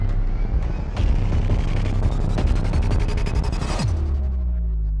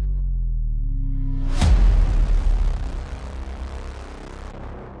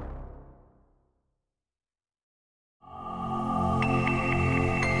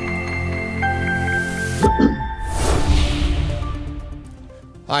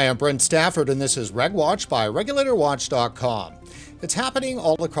Hi, I'm Brent Stafford, and this is RegWatch by regulatorwatch.com. It's happening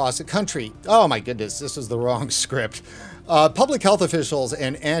all across the country. Oh my goodness, this is the wrong script. Public health officials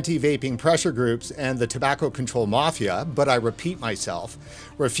and anti-vaping pressure groups and the tobacco control mafia, but I repeat myself,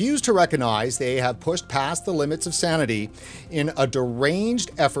 refuse to recognize they have pushed past the limits of sanity in a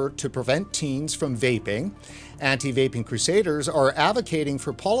deranged effort to prevent teens from vaping. Anti-vaping crusaders are advocating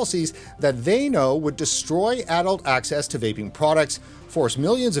for policies that they know would destroy adult access to vaping products, force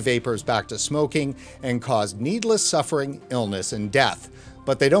millions of vapers back to smoking, and cause needless suffering, illness, and death.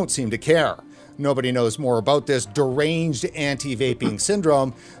 But they don't seem to care. Nobody knows more about this deranged anti-vaping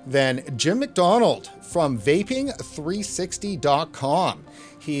syndrome than Jim McDonald from vaping360.com.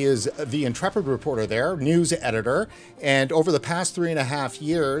 He is the intrepid reporter there, news editor, and over the past 3.5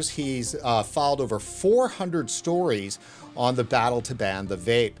 years, he's filed over 400 stories on the battle to ban the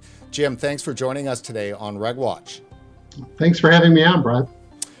vape. Jim, thanks for joining us today on RegWatch. Thanks for having me on, Brent.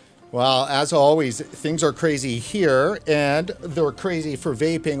 Well, as always, things are crazy here, and they're crazy for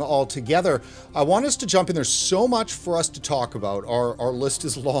vaping altogether. I want us to jump in. There's so much for us to talk about. Our list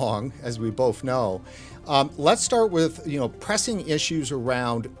is long, as we both know. Let's start with, pressing issues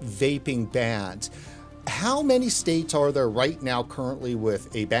around vaping bans. How many states are there right now currently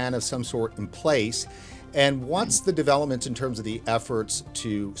with a ban of some sort in place? And what's the development in terms of the efforts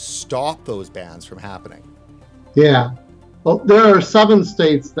to stop those bans from happening? Yeah. Well, there are 7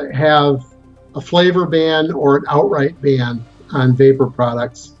 states that have a flavor ban or an outright ban on vapor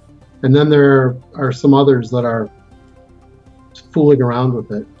products. And then there are some others that are fooling around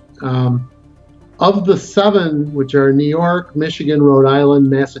with it. Of the 7, which are New York, Michigan, Rhode Island,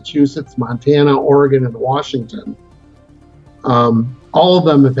 Massachusetts, Montana, Oregon, and Washington, all of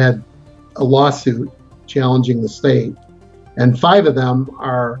them have had a lawsuit challenging the state. And 5 of them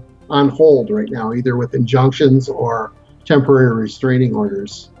are on hold right now, either with injunctions or temporary restraining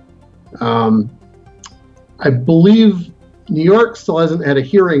orders. I believe New York still hasn't had a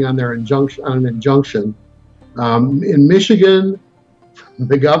hearing on their injunction. In Michigan,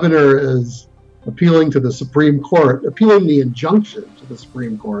 the governor is appealing to the Supreme Court, appealing the injunction to the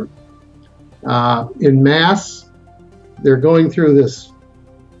Supreme Court. In Mass, they're going through this,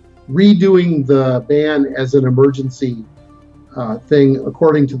 redoing the ban as an emergency thing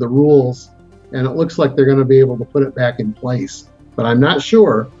according to the rules, and it looks like they're going to be able to put it back in place, but I'm not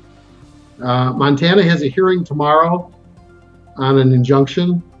sure. Montana has a hearing tomorrow on an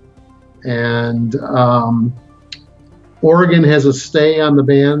injunction, and Oregon has a stay on the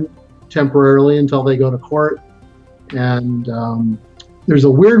ban temporarily until they go to court. And there's a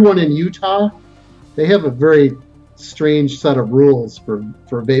weird one in Utah. They have a very strange set of rules for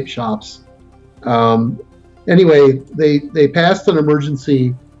vape shops. Anyway, they passed an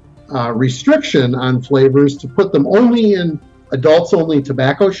emergency restriction on flavors to put them only in adults-only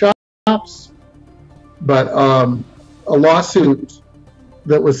tobacco shops, but a lawsuit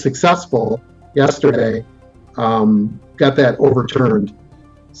that was successful yesterday got that overturned.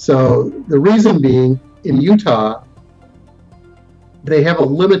 So the reason being, in Utah, they have a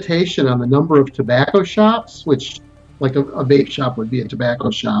limitation on the number of tobacco shops, which, like a vape shop would be a tobacco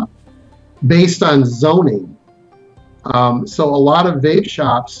shop, based on zoning. So a lot of vape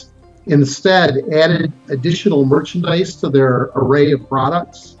shops instead added additional merchandise to their array of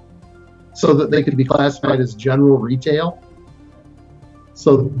products so that they could be classified as general retail.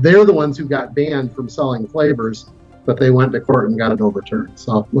 So they're the ones who got banned from selling flavors, but they went to court and got it overturned.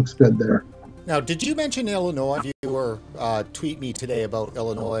 So it looks good there. Now, did you mention Illinois? You were tweet me today about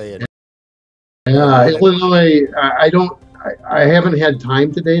Illinois. Yeah, Illinois, I haven't had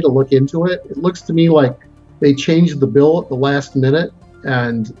time today to look into it. It looks to me like they changed the bill at the last minute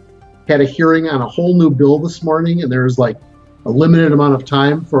and had a hearing on a whole new bill this morning, and there's like a limited amount of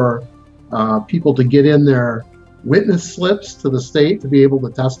time for people to get in their witness slips to the state to be able to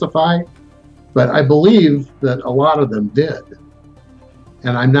testify. But I believe that a lot of them did,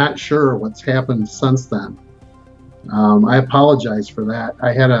 and I'm not sure what's happened since then. I apologize for that.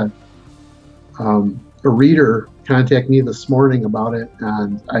 I had a reader contact me this morning about it,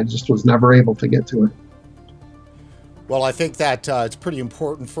 and I just was never able to get to it. Well, I think that it's pretty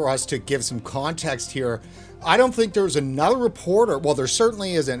important for us to give some context here. I don't think there's another reporter. Well, there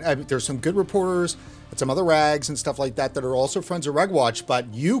certainly isn't. I mean, there's some good reporters and some other rags and stuff like that that are also friends of RegWatch,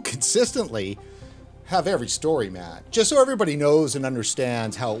 but you consistently have every story, Matt, just so everybody knows and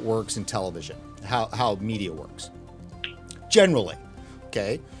understands how it works in television, how media works. Generally,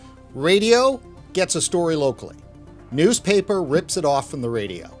 okay? Radio gets a story locally. Newspaper rips it off from the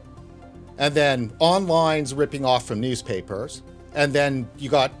radio. And then online's ripping off from newspapers. And then you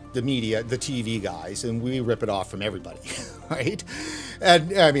got the media, the TV guys, and we rip it off from everybody, right?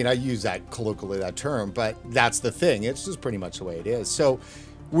 And I mean, I use that colloquially, that term, but that's the thing. It's just pretty much the way it is. So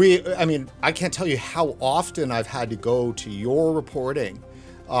I mean, I can't tell you how often I've had to go to your reporting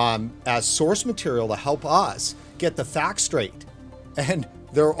as source material to help us get the facts straight. And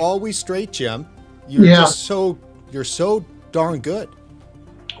they're always straight, Jim. You're so darn good.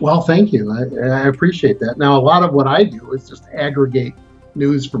 Well, thank you. I appreciate that. Now, a lot of what I do is just aggregate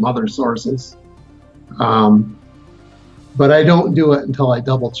news from other sources. But I don't do it until I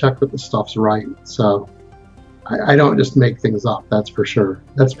double check that the stuff's right. So I don't just make things up, that's for sure.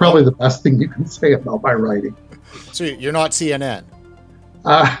 That's probably the best thing you can say about my writing. So you're not CNN?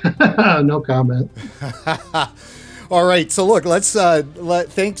 No comment. All right. So look,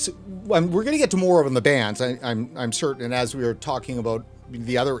 thanks. We're going to get to more of the bans. I'm certain. And as we were talking about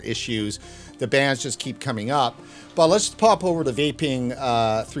the other issues, the bans just keep coming up. But let's pop over to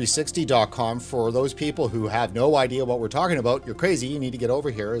vaping360.com for those people who have no idea what we're talking about. You're crazy. You need to get over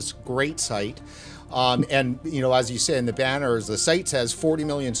here. It's a great site. And, you know, as you say in the banners, the site says 40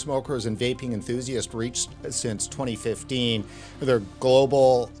 million smokers and vaping enthusiasts reached since 2015. They're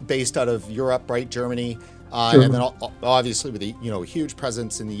global, based out of Europe, right? Germany. Sure. And then obviously with a huge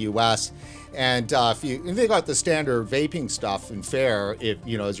presence in the U.S. And if they got the standard vaping stuff and fare,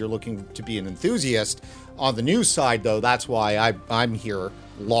 as you're looking to be an enthusiast. On the news side, though, that's why I'm here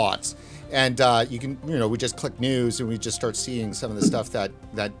lots. And you can, we just click news and we just start seeing some of the stuff that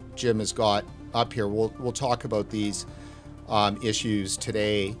Jim has got up here. We'll talk about these issues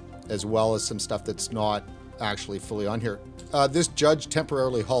today, as well as some stuff that's not actually fully on here. This judge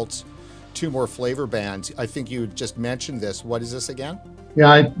temporarily halts 2 more flavor bans. I think you just mentioned this. What is this again? Yeah,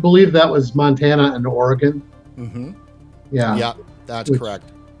 I believe that was Montana and Oregon. Mm-hmm. Yeah. That's correct.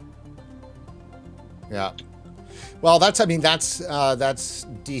 Yeah. Well, that's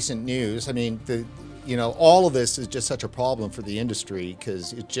decent news. I mean, all of this is just such a problem for the industry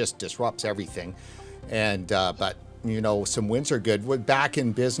because it just disrupts everything. And but some wins are good. We're back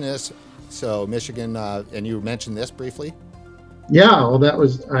in business. So Michigan, and you mentioned this briefly. Yeah, well, that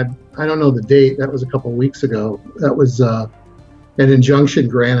was I don't know the date. That was a couple of weeks ago. That was an injunction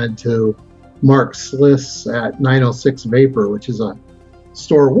granted to Mark Sliss at 906 Vapor, which is a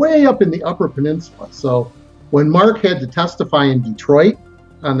store way up in the Upper Peninsula. So when Mark had to testify in Detroit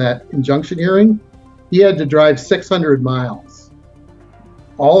on that injunction hearing, he had to drive 600 miles,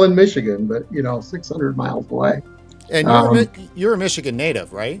 all in Michigan, but 600 miles away. And you're a Michigan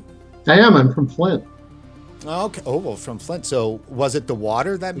native, right? I am. I'm from Flint. Okay. Oh, well, from Flint. So was it the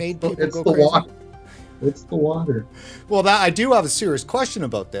water that made people go crazy? Water. It's the water. Well, I do have a serious question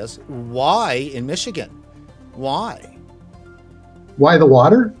about this. Why in Michigan? Why? Why the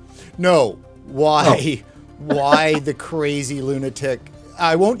water? No. Why? Oh. Why the crazy lunatic?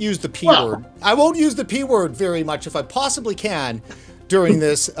 I won't use the P word. I won't use the P word very much if I possibly can during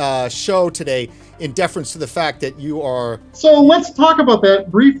this show today, in deference to the fact that you are... So let's talk about that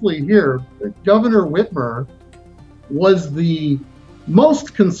briefly here. Governor Whitmer was the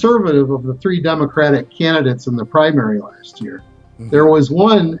most conservative of the 3 Democratic candidates in the primary last year. Mm-hmm. There was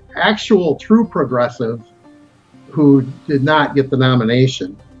one actual true progressive who did not get the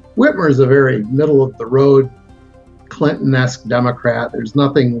nomination. Whitmer is a very middle-of-the-road, Clinton-esque Democrat. There's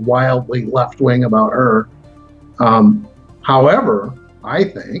nothing wildly left-wing about her. However, I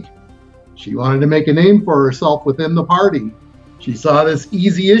think she wanted to make a name for herself within the party. She saw this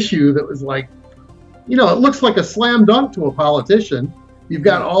easy issue that was like, it looks like a slam dunk to a politician. You've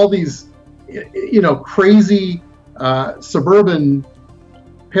got all these, crazy suburban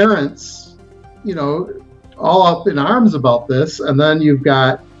parents, all up in arms about this. And then you've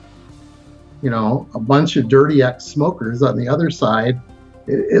got, a bunch of dirty ex-smokers on the other side.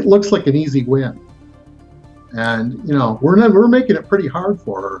 It looks like an easy win. And, we're making it pretty hard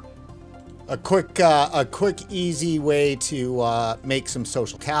for her. A quick, easy way to make some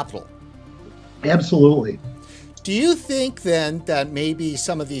social capital. Absolutely. Do you think then that maybe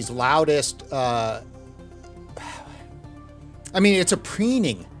some of these loudest, it's a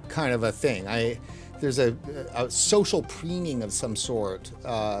preening kind of a thing. There's a social preening of some sort.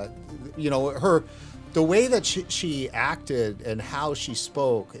 The way that she acted and how she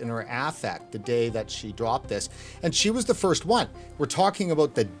spoke in her affect the day that she dropped this, and she was the first one. We're talking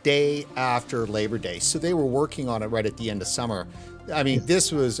about the day after Labor Day, so they were working on it right at the end of summer. I mean,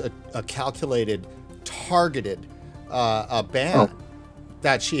 this was a calculated, targeted ban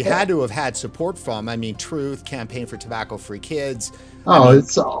that she had to have had support from. I mean, Truth, Campaign for Tobacco-Free Kids.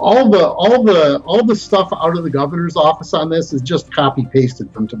 It's all the stuff out of the governor's office on this is just copy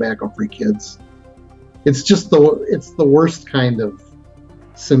pasted from Tobacco-Free Kids. it's the worst kind of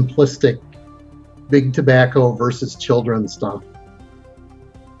simplistic big tobacco versus children stuff.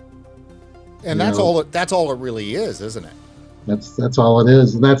 And that's all it really is, isn't it? That's all it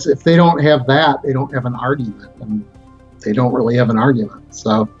is. And that's, if they don't have that, they don't have an argument, and they don't really have an argument.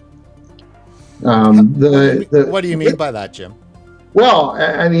 So what do you mean by that, Jim? Well,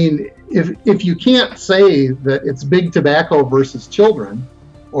 I mean, if you can't say that it's big tobacco versus children,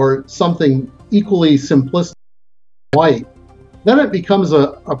 or something equally simplistic white, then it becomes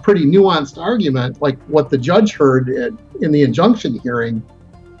a pretty nuanced argument. Like what the judge heard in the injunction hearing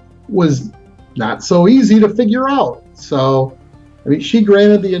was not so easy to figure out. So, I mean, she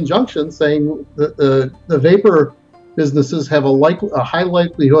granted the injunction saying that the vapor businesses have a high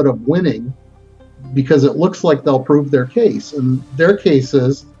likelihood of winning because it looks like they'll prove their case. And their case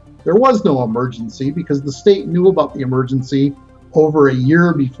is there was no emergency because the state knew about the emergency over a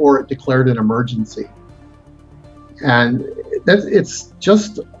year before it declared an emergency. And it's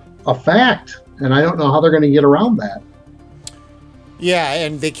just a fact. And I don't know how they're going to get around that. Yeah,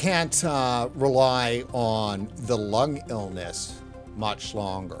 and they can't rely on the lung illness much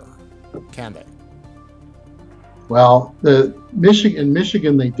longer, can they? Well, in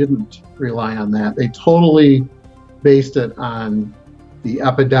Michigan, they didn't rely on that. They totally based it on the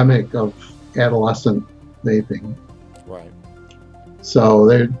epidemic of adolescent vaping. Right.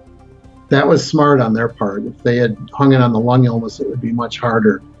 So that was smart on their part. If they had hung it on the lung illness, it would be much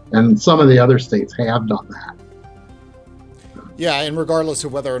harder. And some of the other states have done that. Yeah, and regardless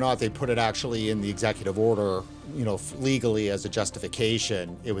of whether or not they put it actually in the executive order, you know, legally as a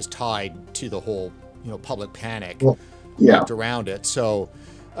justification, it was tied to the whole, you know, public panic around it. So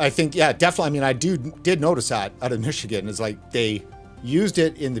I think, yeah, definitely. I mean, I did notice that out of Michigan is like they used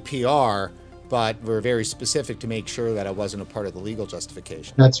it in the PR, but were very specific to make sure that it wasn't a part of the legal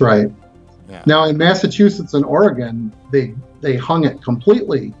justification. That's right. Yeah. Now in Massachusetts and Oregon, they hung it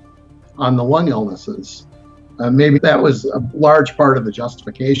completely on the lung illnesses. Maybe that was a large part of the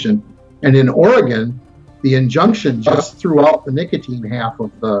justification. And in Oregon, the injunction just threw out the nicotine half of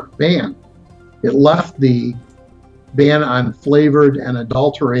the ban. It left the ban on flavored and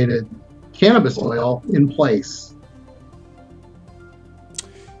adulterated cannabis oil in place.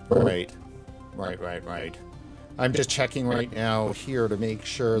 Right. I'm just checking right now here to make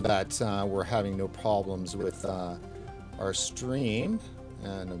sure that we're having no problems with our stream.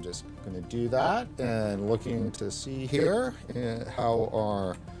 And I'm just going to do that and looking to see here how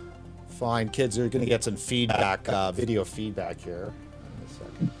our fine kids are going to get some feedback, video feedback here. In a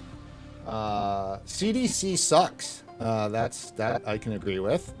second. CDC sucks. That I can agree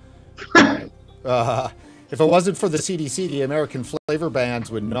with. If it wasn't for the CDC, the American flavor bans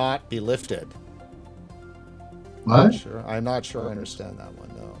would not be lifted. What? I'm not sure I understand that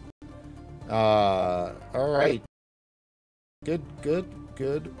one, though. All right. Good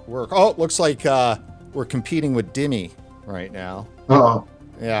work. Oh, it looks like we're competing with Dimmy right now. Uh-oh.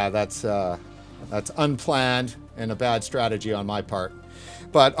 Yeah, that's unplanned and a bad strategy on my part.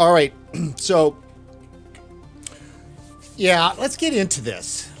 But all right, so yeah, let's get into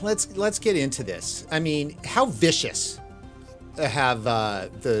this. Let's get into this. I mean, how vicious have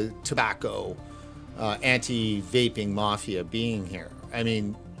the tobacco anti-vaping mafia being here? I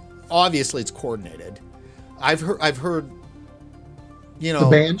mean, obviously it's coordinated. I've heard. You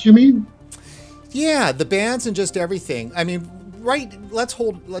know, the bans, you mean? Yeah, the bans and just everything. I mean, right, I just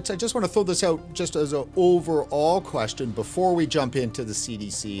want to throw this out just as an overall question before we jump into the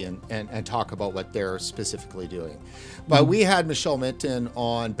CDC and talk about what they're specifically doing. But we had Michelle Minton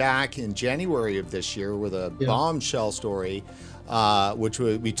on back in January of this year with a bombshell story, which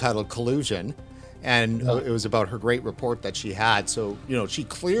we titled Collusion. And it was about her great report that she had. So, you know, she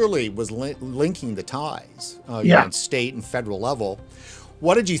clearly was linking the ties on state and federal level.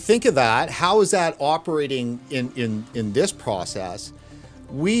 What did you think of that? How is that operating in this process?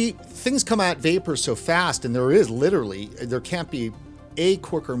 Things come at vapors so fast, and there can't be a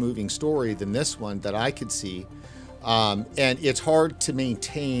quicker moving story than this one that I could see. And it's hard to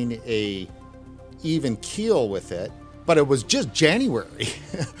maintain a even keel with it, but it was just January.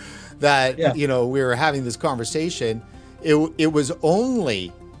 That, you know, we were having this conversation. It was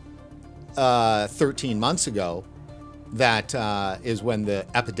only 13 months ago that is when the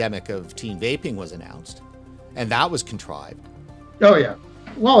epidemic of teen vaping was announced. And that was contrived. Oh, yeah.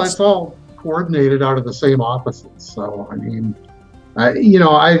 Well, it's all coordinated out of the same offices. So, I mean, you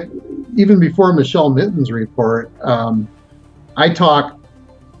know, even before Michelle Minton's report, I talk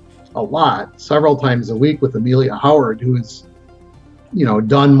a lot, several times a week with Amelia Howard, who is, you know,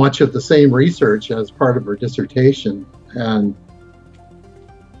 done much of the same research as part of her dissertation. And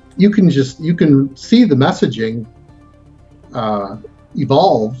you can see the messaging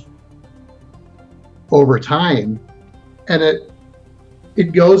evolve over time, and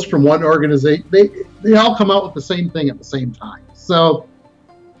it goes from one organization. They all come out with the same thing at the same time. So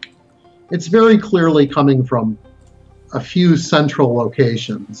it's very clearly coming from a few central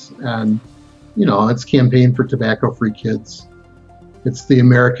locations, and it's Campaign for Tobacco-Free Kids. It's the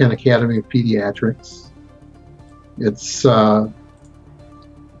American Academy of Pediatrics. It's the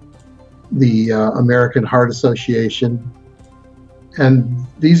American Heart Association. And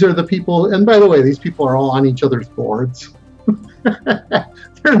these are the people, and by the way, these people are all on each other's boards.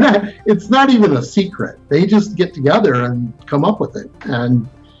 It's not even a secret. They just get together and come up with it. And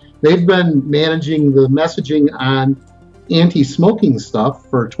they've been managing the messaging on anti-smoking stuff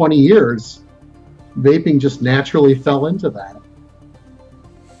for 20 years. Vaping just naturally fell into that.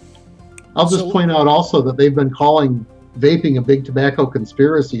 I'll just point out also that they've been calling vaping a big tobacco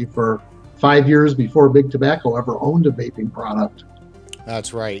conspiracy for 5 years before Big Tobacco ever owned a vaping product.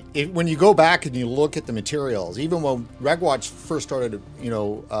 That's right. When you go back and you look at the materials, even when RegWatch first started,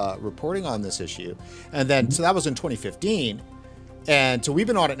 reporting on this issue, and then so that was in 2015, and so we've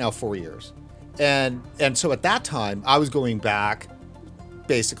been on it now 4 years, and so at that time I was going back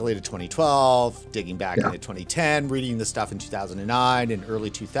basically to 2012, digging back into 2010, reading the stuff in 2009 and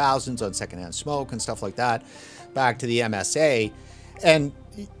early 2000s on secondhand smoke and stuff like that, back to the MSA, and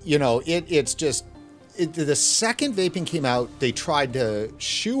it's just. The second vaping came out, they tried to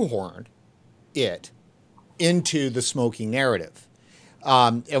shoehorn it into the smoking narrative.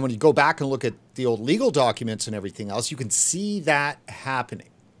 And when you go back and look at the old legal documents and everything else, you can see that happening.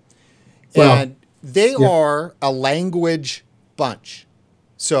 Well, and they are a language bunch.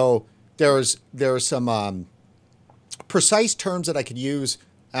 So there's some precise terms that I could use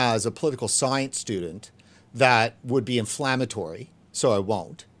as a political science student that would be inflammatory, so I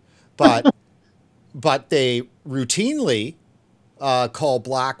won't. But but they routinely call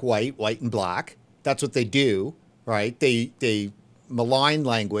black white, white and black. That's what they do, right? They malign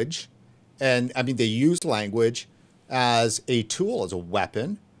language, and I mean they use language as a tool, as a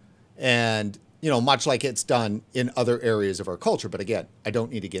weapon, and much like it's done in other areas of our culture. But again, I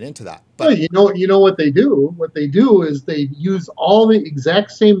don't need to get into that. But you know what they do? What they do is they use all the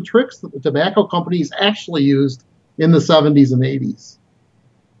exact same tricks that the tobacco companies actually used in the 70s and 80s.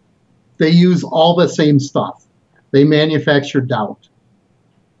 They use all the same stuff. They manufacture doubt.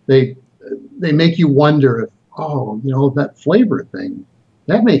 They make you wonder if, that flavor thing,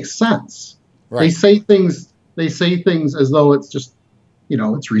 that makes sense. Right. They say things as though it's just,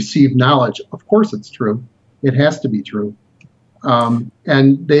 it's received knowledge. Of course it's true. It has to be true.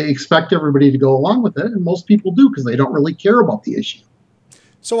 And they expect everybody to go along with it, and most people do because they don't really care about the issue.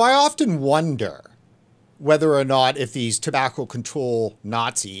 So I often wonder whether or not if these tobacco control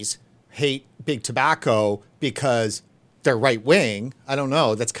Nazis hate big tobacco because they're right wing. I don't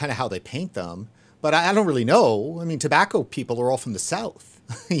know. That's kind of how they paint them. But I don't really know. I mean, tobacco people are all from the South.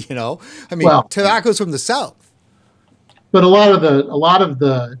 Tobacco's from the South. But a lot of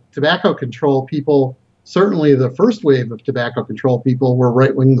the tobacco control people, certainly the first wave of tobacco control people, were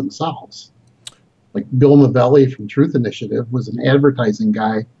right wing themselves. Like Bill Novelli from Truth Initiative was an advertising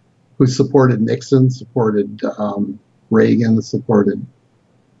guy who supported Nixon, supported Reagan, supported.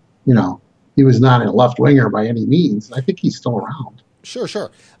 He was not a left-winger by any means. I think he's still around.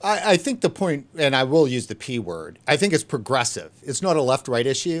 Sure. I think the point, and I will use the P word, I think it's progressive. It's not a left-right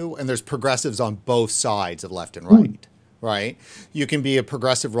issue, and there's progressives on both sides of left and right, right? You can be a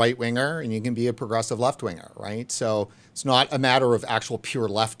progressive right-winger, and you can be a progressive left-winger, right? So it's not a matter of actual pure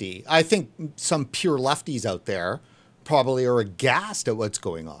lefty. I think some pure lefties out there probably are aghast at what's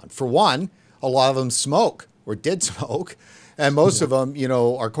going on. For one, a lot of them smoke or did smoke. And most of them,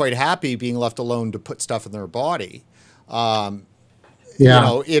 are quite happy being left alone to put stuff in their body. You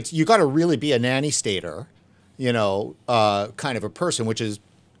got to really be a nanny stater, kind of a person, which is,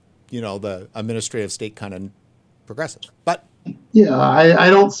 the administrative state kind of progressive. But I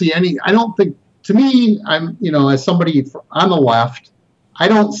don't see any. I don't think. To me, I'm as somebody on the left, I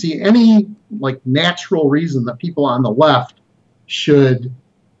don't see any natural reason that people on the left should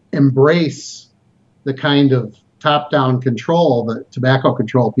embrace the kind of top-down control that tobacco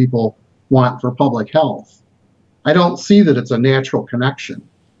control people want for public health. I don't see that it's a natural connection.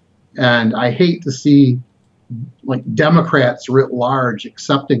 And I hate to see Democrats writ large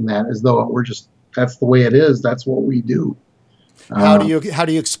accepting that as though that's the way it is, that's what we do. How do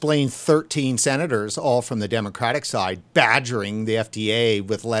you explain 13 senators, all from the Democratic side, badgering the FDA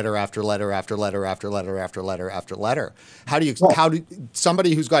with letter after letter after letter after letter after letter after letter? How do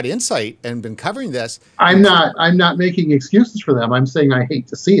somebody who's got insight and been covering this? I'm not making excuses for them. I'm saying I hate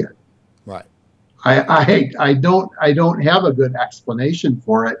to see it. Right. I don't have a good explanation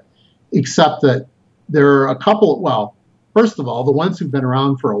for it, except that there are a couple. Well, first of all, the ones who've been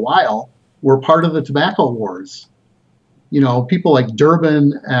around for a while were part of the tobacco wars. You know, people like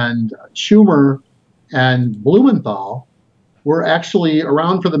Durbin and Schumer and Blumenthal were actually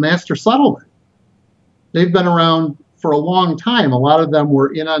around for the master settlement. They've been around for a long time. A lot of them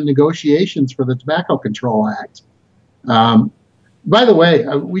were in on negotiations for the Tobacco Control Act. By the way,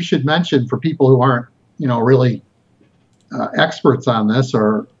 we should mention for people who aren't, really experts on this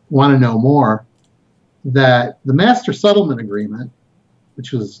or want to know more, that the master settlement agreement,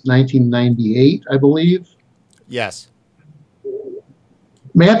 which was 1998, I believe. Yes.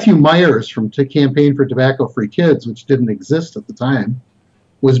 Matthew Myers from Campaign for Tobacco-Free Kids, which didn't exist at the time,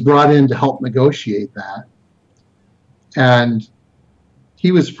 was brought in to help negotiate that. And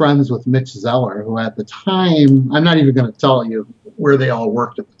he was friends with Mitch Zeller, who at the time, I'm not even going to tell you where they all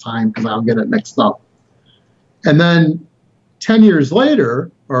worked at the time because I'll get it mixed up. And then 10 years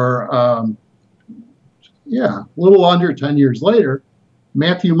later, or a little under 10 years later,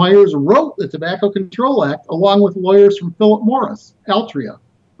 Matthew Myers wrote the Tobacco Control Act along with lawyers from Philip Morris, Altria.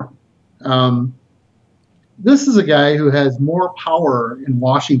 This is a guy who has more power in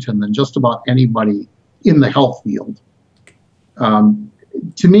Washington than just about anybody in the health field.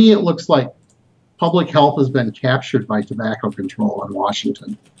 To me, it looks like public health has been captured by tobacco control in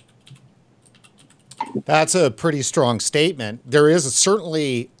Washington. That's a pretty strong statement. There is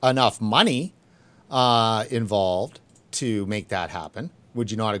certainly enough money involved to make that happen. Would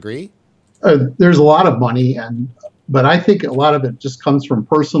you not agree? There's a lot of money, but I think a lot of it just comes from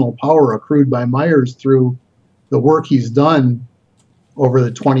personal power accrued by Myers through the work he's done over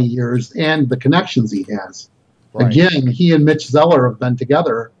the 20 years and the connections he has. Right. Again, he and Mitch Zeller have been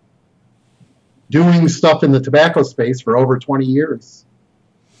together doing stuff in the tobacco space for over 20 years.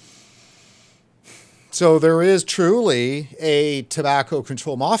 So there is truly a tobacco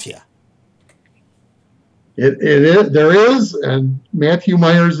control mafia. There is, and Matthew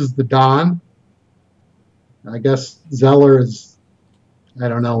Myers is the Don. I guess Zeller is, I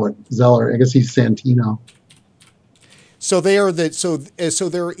don't know what Zeller, I guess he's Santino. So they are so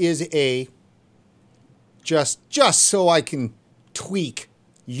there is a, just so I can tweak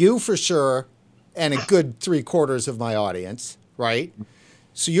you for sure and a good 3/4 of my audience, right?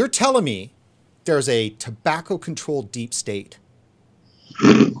 So you're telling me there's a tobacco control deep state.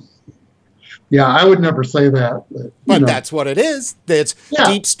 Yeah, I would never say that. But that's what it is. It's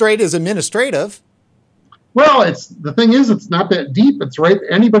deep state is administrative. Well, the thing is, it's not that deep. It's right.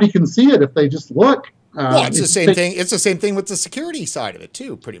 Anybody can see it if they just look. Well, it's the same thing. It's the same thing with the security side of it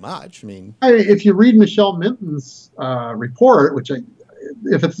too, pretty much. I mean, if you read Michelle Minton's report, which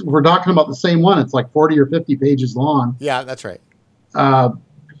we're talking about the same one, it's like 40 or 50 pages long. Yeah, that's right.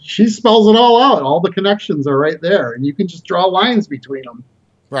 She spells it all out. All the connections are right there, and you can just draw lines between them.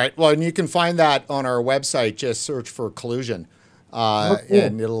 Right. Well, and you can find that on our website. Just search for collusion,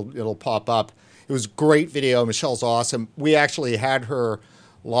 and it'll pop up. It was a great video. Michelle's awesome. We actually had her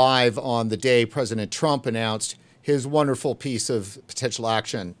live on the day President Trump announced his wonderful piece of potential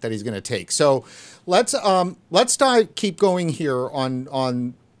action that he's going to take. So let's keep going here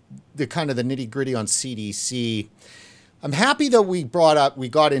on the kind of the nitty gritty on CDC. I'm happy that we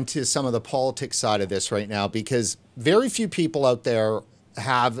got into some of the politics side of this right now, because very few people out there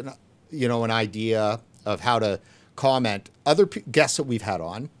have an idea of how to comment. Other guests that we've had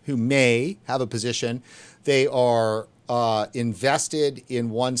on who may have a position, they are invested in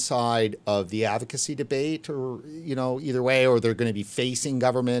one side of the advocacy debate, or either way, or they're going to be facing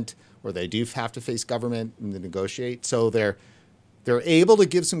government, or they do have to face government and negotiate. So they're able to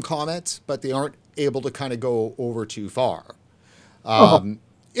give some comments, but they aren't able to kind of go over too far. I'll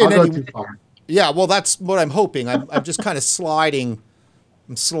go too far. Yeah, well, that's what I'm hoping. I'm just kind of sliding.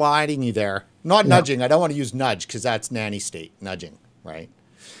 I'm sliding you there. Not nudging. I don't want to use nudge because that's nanny state nudging, right?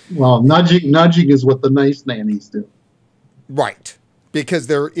 Well, nudging is what the nice nannies do. Right. Because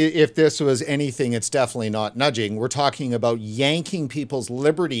if this was anything, it's definitely not nudging. We're talking about yanking people's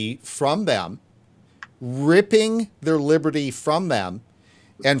liberty from them, ripping their liberty from them,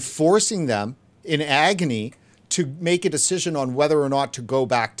 and forcing them in agony to make a decision on whether or not to go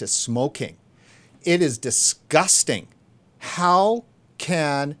back to smoking. It is disgusting. How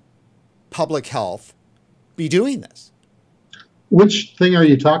can public health be doing this? Which thing are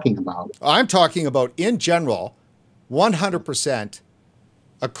you talking about? I'm talking about, in general, 100%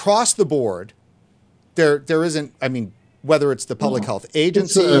 across the board. There isn't, I mean, whether it's the public health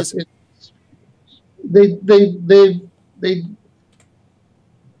agencies. They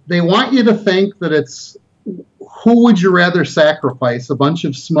want you to think that it's, who would you rather sacrifice, a bunch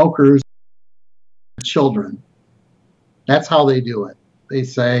of smokers or children? That's how they do it. They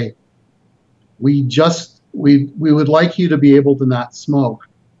say, we would like you to be able to not smoke,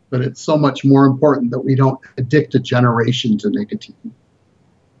 but it's so much more important that we don't addict a generation to nicotine.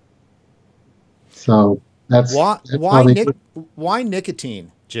 So that's why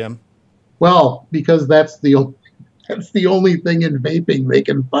nicotine, Jim? Well, because that's the only thing in vaping they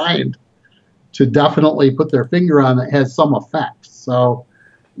can find to definitely put their finger on that has some effect. So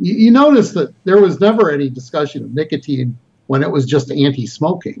you notice that there was never any discussion of nicotine when it was just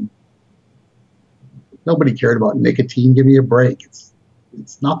anti-smoking. Nobody cared about nicotine. Give me a break.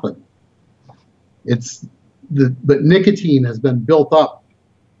 It's nothing. But nicotine has been built up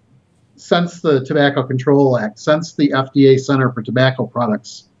since the Tobacco Control Act, since the FDA Center for Tobacco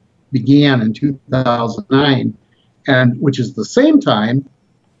Products began in 2009, and which is the same time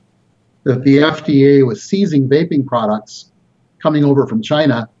that the FDA was seizing vaping products coming over from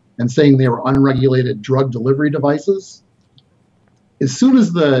China and saying they were unregulated drug delivery devices. As soon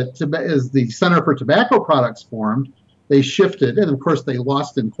as the Center for Tobacco Products formed, they shifted, and of course they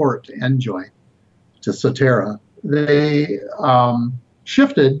lost in court to NJOY, to Sotera. They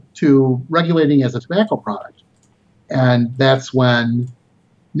shifted to regulating as a tobacco product. And that's when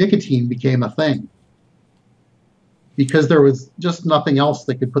nicotine became a thing, because there was just nothing else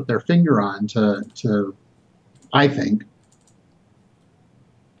they could put their finger on to I think,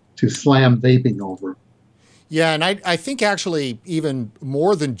 to slam vaping over. Yeah, and I think actually even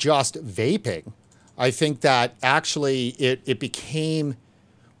more than just vaping, I think that actually it became,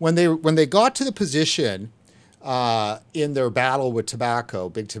 when they got to the position in their battle with tobacco,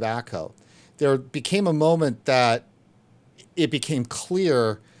 big tobacco, there became a moment that it became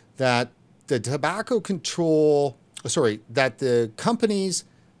clear that the that the companies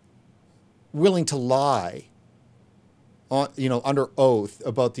willing to lie on, under oath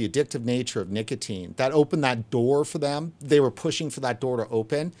about the addictive nature of nicotine, that opened that door for them. They were pushing for that door to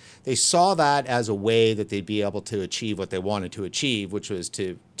open. They saw that as a way that they'd be able to achieve what they wanted to achieve, which was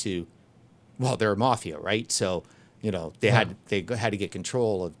well, they're a mafia, right? So, they had to get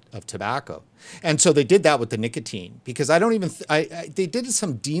control of tobacco. And so they did that with the nicotine, because they did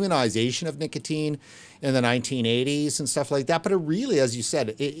some demonization of nicotine in the 1980s and stuff like that. But it really, as you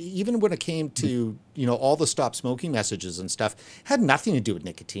said, even when it came to, all the stop smoking messages and stuff, had nothing to do with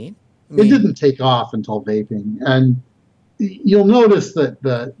nicotine. It didn't take off until vaping. And you'll notice that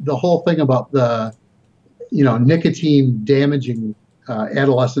the whole thing about the, nicotine damaging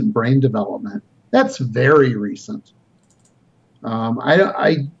adolescent brain development, that's very recent.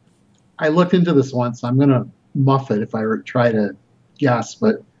 I looked into this once. I'm going to muff it if I try to guess,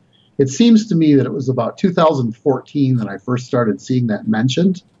 but it seems to me that it was about 2014 that I first started seeing that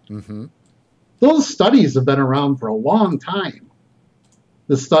mentioned. Mm-hmm. Those studies have been around for a long time.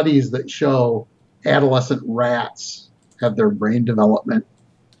 The studies that show adolescent rats have their brain development,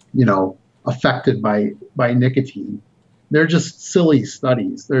 affected by nicotine. They're just silly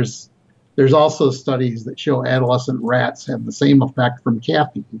studies. There's also studies that show adolescent rats have the same effect from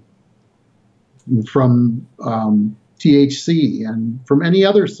caffeine, from THC, and from any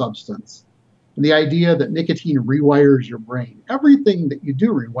other substance. And the idea that nicotine rewires your brain. Everything that you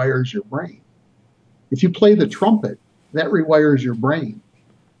do rewires your brain. If you play the trumpet, that rewires your brain.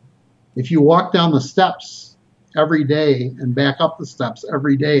 If you walk down the steps every day and back up the steps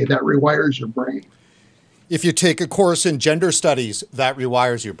every day, that rewires your brain. If you take a course in gender studies, that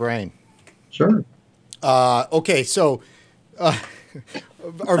rewires your brain. Sure. Okay, so our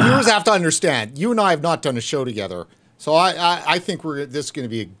viewers have to understand, you and I have not done a show together. So I think we're going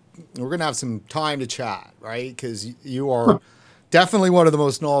to have some time to chat, right? Because you are definitely one of the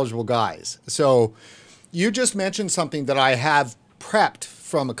most knowledgeable guys. So you just mentioned something that I have prepped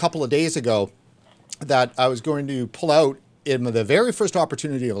from a couple of days ago that I was going to pull out in the very first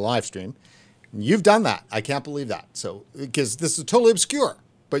opportunity of a live stream. You've done that. I can't believe that. So, because this is totally obscure,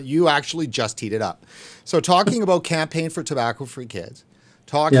 but you actually just teed it up. So talking about Campaign for Tobacco-Free Kids,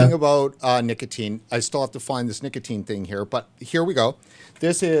 talking about nicotine. I still have to find this nicotine thing here, but here we go.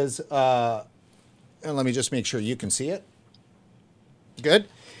 This is, and let me just make sure you can see it. Good.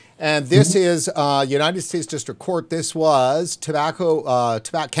 And this is United States District Court. This was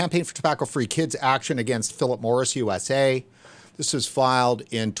Campaign for Tobacco-Free Kids action against Philip Morris USA. This was filed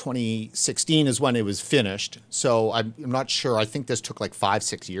in 2016 is when it was finished. So I'm not sure. I think this took like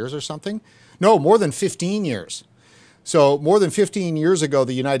 5-6 years or something. No, more than 15 years. So more than 15 years ago,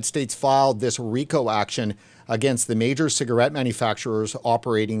 the United States filed this RICO action against the major cigarette manufacturers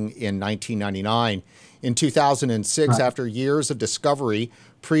operating in 1999. In 2006, after years of discovery,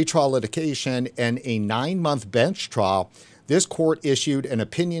 pre-trial litigation, and a 9-month bench trial, this court issued an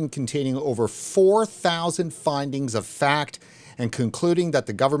opinion containing over 4,000 findings of fact and concluding that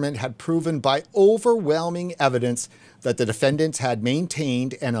the government had proven by overwhelming evidence that the defendants had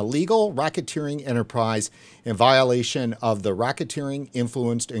maintained an illegal racketeering enterprise in violation of the Racketeering,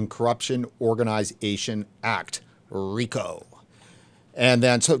 Influenced, and Corruption Organization Act, RICO. And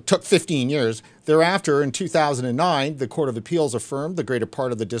then, so it took 15 years. Thereafter, in 2009, the Court of Appeals affirmed the greater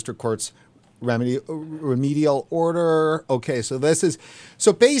part of the district court's remedial order. Okay, so this is,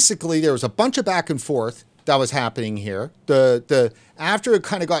 so basically there was a bunch of back and forth that was happening here. After it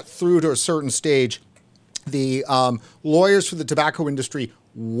kind of got through to a certain stage, the lawyers for the tobacco industry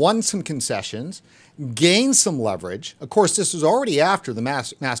won some concessions, gained some leverage. Of course, this was already after the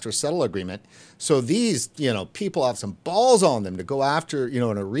master settle agreement. So these, people have some balls on them to go after, in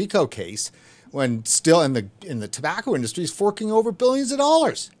a RICO case when still in the tobacco industry is forking over billions of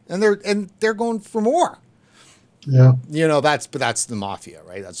dollars, and they're going for more. Yeah. But that's the mafia,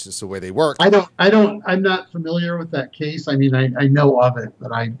 right? That's just the way they work. I'm not familiar with that case. I mean, I know of it,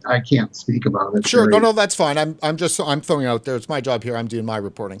 but I can't speak about it. Sure. No, that's fine. I'm throwing it out there. It's my job here. I'm doing my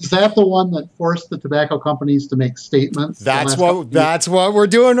reporting. Is that the one that forced the tobacco companies to make statements? That's what we're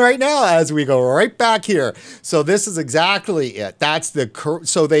doing right now as we go right back here. So this is exactly it.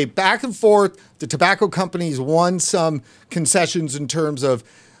 So they back and forth, the tobacco companies won some concessions in terms of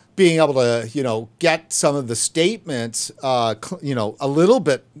being able to, get some of the statements, a little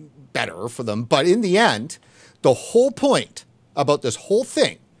bit better for them. But in the end, the whole point about this whole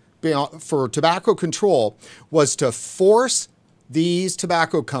thing for tobacco control was to force these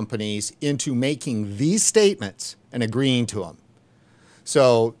tobacco companies into making these statements and agreeing to them.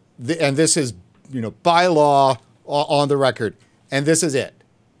 So, and this is, by law on the record, and this is it.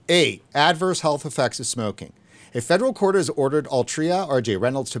 A, adverse health effects of smoking. A federal court has ordered Altria, R.J.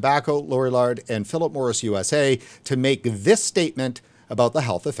 Reynolds Tobacco, Lorillard, and Philip Morris USA to make this statement about the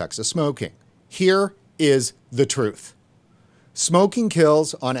health effects of smoking. Here is the truth. Smoking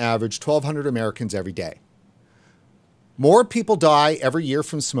kills, on average, 1,200 Americans every day. More people die every year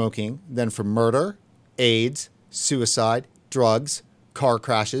from smoking than from murder, AIDS, suicide, drugs, car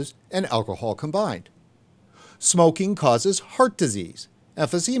crashes, and alcohol combined. Smoking causes heart disease,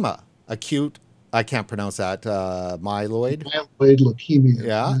 emphysema, acute, I can't pronounce that, myeloid leukemia.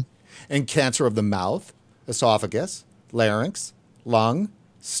 Yeah. And cancer of the mouth, esophagus, larynx, lung,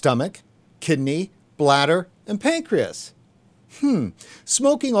 stomach, kidney, bladder, and pancreas.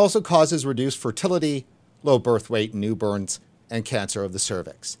 Smoking also causes reduced fertility, low birth weight in newborns, and cancer of the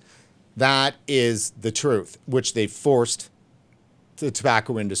cervix. That is the truth, which they forced the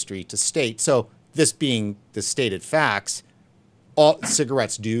tobacco industry to state. So this being the stated facts, all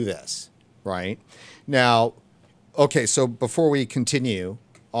cigarettes do this. Right now, okay. So before we continue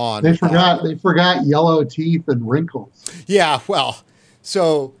on, they forgot yellow teeth and wrinkles. Yeah, well,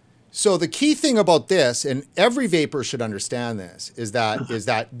 so the key thing about this, and every vapor should understand this, is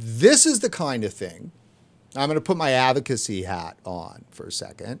that this is the kind of thing. I'm going to put my advocacy hat on for a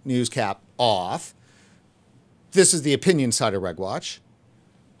second. News cap off. This is the opinion side of RegWatch,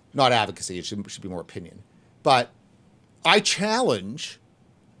 not advocacy. It should be more opinion, but I challenge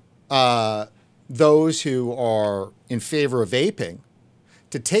those who are in favor of vaping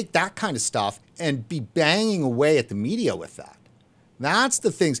to take that kind of stuff and be banging away at the media with that. That's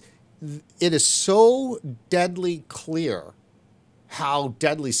the things. It is so deadly clear how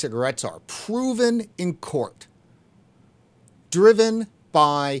deadly cigarettes are, proven in court, driven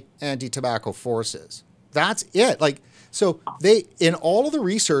by anti-tobacco forces. That's it. So in all of the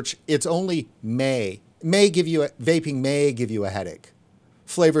research, it's only vaping may give you a headache.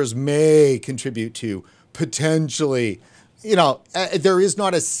 Flavors may contribute to potentially, there is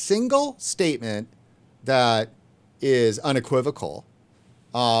not a single statement that is unequivocal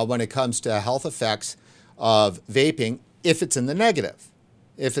when it comes to health effects of vaping if it's in the negative.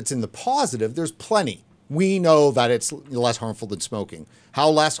 If it's in the positive, there's plenty. We know that it's less harmful than smoking. How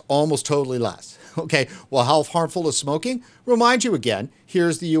less? Almost totally less. Okay, well, how harmful is smoking? Remind you again,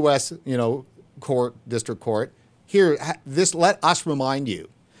 here's the U.S., district court. Here, let us remind you.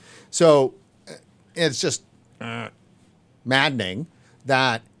 So it's just maddening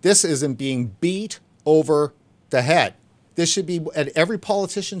that this isn't being beat over the head. This should be what every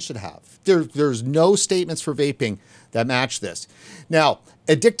politician should have. There's no statements for vaping that match this. Now,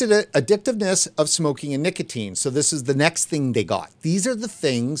 addictiveness of smoking and nicotine. So this is the next thing they got. These are the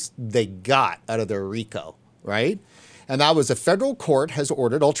things they got out of their RICO, right? And that was a federal court has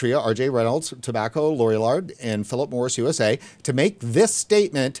ordered Altria, R.J. Reynolds, Tobacco, Lorillard, and Philip Morris USA to make this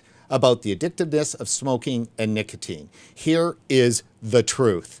statement about the addictiveness of smoking and nicotine. Here is the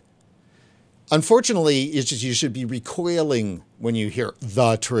truth. Unfortunately, it's just, you should be recoiling when you hear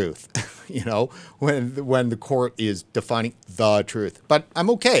the truth, you know, when the court is defining the truth. But I'm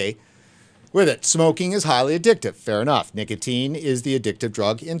okay with it. Smoking is highly addictive. Fair enough. Nicotine is the addictive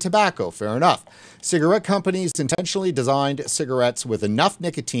drug in tobacco. Fair enough. Cigarette companies intentionally designed cigarettes with enough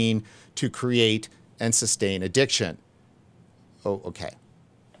nicotine to create and sustain addiction. Oh, okay.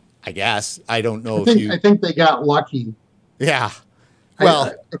 I guess. I don't know I think they got lucky. Yeah.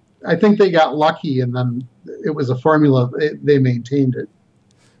 Well, I think they got lucky, and then it was a formula. They maintained it.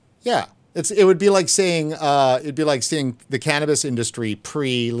 Yeah. It would be like saying the cannabis industry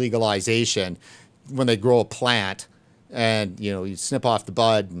pre-legalization, when they grow a plant and, you know, you snip off the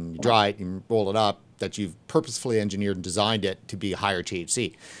bud and you dry it and roll it up, that you've purposefully engineered and designed it to be higher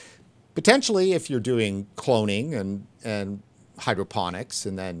THC. Potentially, if you're doing cloning and hydroponics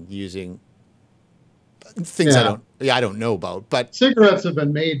and then using things I don't know about, but cigarettes have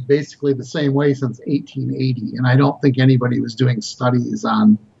been made basically the same way since 1880, and I don't think anybody was doing studies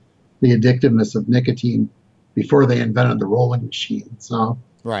on the addictiveness of nicotine before they invented the rolling machine. So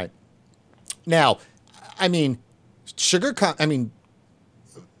right now, I mean,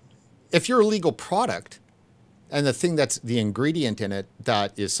 if you're a legal product and the thing that's the ingredient in it,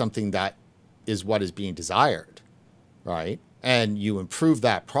 that is something that is what is being desired, right? And you improve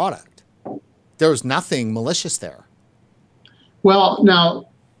that product, there's nothing malicious there. Well, now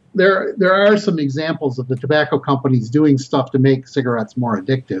there are some examples of the tobacco companies doing stuff to make cigarettes more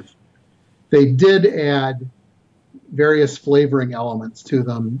addictive. They did add various flavoring elements to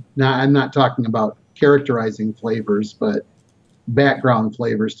them. Now, I'm not talking about characterizing flavors, but background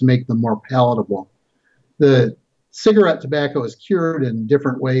flavors to make them more palatable. The cigarette tobacco is cured in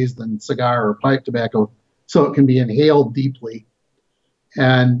different ways than cigar or pipe tobacco, so it can be inhaled deeply.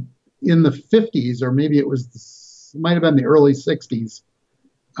 And in the 50s, or maybe it might have been the early 60s,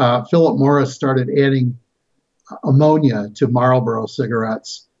 Philip Morris started adding ammonia to Marlboro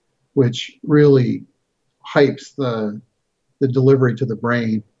cigarettes, which really hypes the delivery to the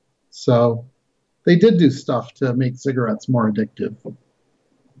brain. So they did do stuff to make cigarettes more addictive.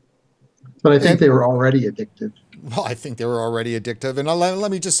 But I think they were already addictive. Well, I think they were already addictive. And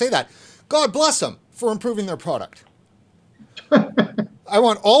let me just say that. God bless them for improving their product. I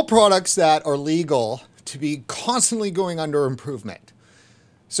want all products that are legal to be constantly going under improvement.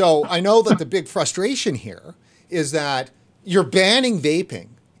 So I know that the big frustration here is that you're banning vaping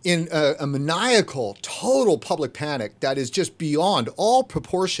in a maniacal, total public panic that is just beyond all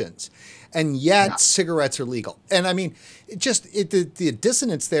proportions. And yet cigarettes are legal. And I mean, the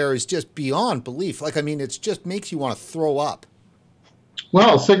dissonance there is just beyond belief. Like, I mean, it just makes you want to throw up.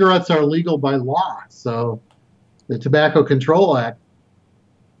 Well, cigarettes are legal by law. So the Tobacco Control Act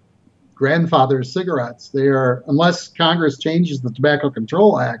grandfathers cigarettes. They are, unless Congress changes the Tobacco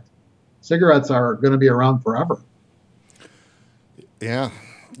Control Act, cigarettes are going to be around forever. Yeah.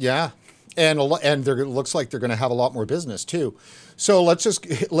 Yeah. And it looks like they're going to have a lot more business too. So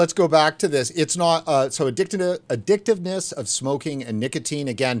let's go back to this. It's not so addictiveness of smoking and nicotine.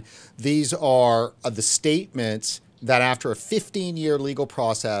 Again, these are the statements that after a 15-year legal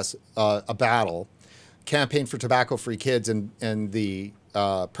process, a battle, Campaign for Tobacco-Free Kids and the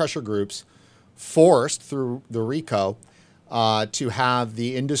pressure groups forced through the RICO to have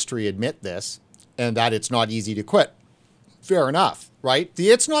the industry admit this and that it's not easy to quit. Fair enough, right?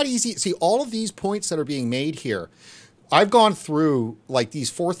 It's not easy. See, all of these points that are being made here, I've gone through like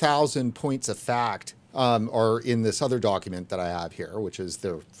these 4,000 points of fact are in this other document that I have here, which is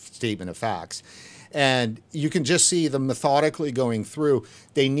the statement of facts. And you can just see them methodically going through.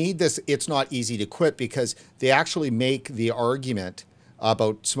 They need this, it's not easy to quit, because they actually make the argument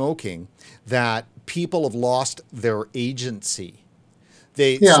about smoking that people have lost their agency.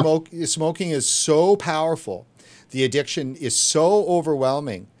 Smoking is so powerful. The addiction is so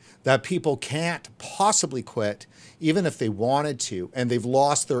overwhelming that people can't possibly quit, even if they wanted to, and they've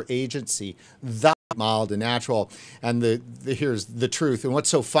lost their agency. That's mild and natural. And here's the truth. And what's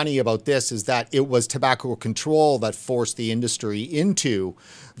so funny about this is that it was tobacco control that forced the industry into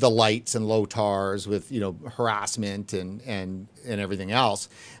the lights and low tars with, you know, harassment and everything else.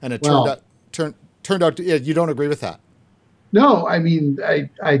 And it turned out you don't agree with that? No, I mean,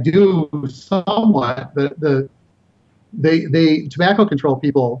 I do somewhat. They tobacco control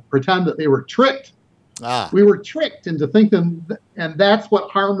people pretend that they were tricked. We were tricked into thinking, and that's what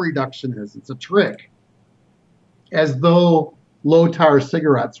harm reduction is. It's a trick, as though low tar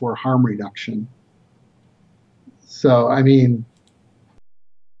cigarettes were harm reduction. So, I mean,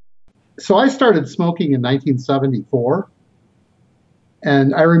 so I started smoking in 1974,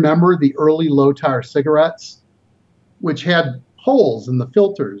 and I remember the early low tar cigarettes, which had holes in the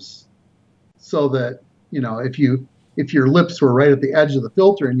filters, so that, you know, if your lips were right at the edge of the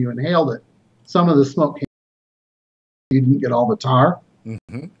filter and you inhaled it, some of the smoke came, you didn't get all the tar.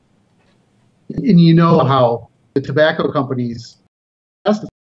 Mm-hmm. And you know how the tobacco companies test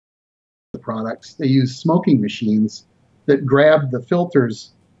the products. They use smoking machines that grabbed the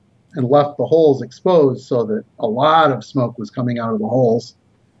filters and left the holes exposed, so that a lot of smoke was coming out of the holes,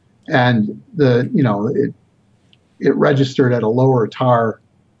 and it registered at a lower tar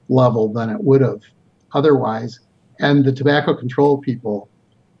level than it would have otherwise. And the tobacco control people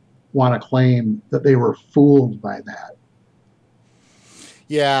want to claim that they were fooled by that.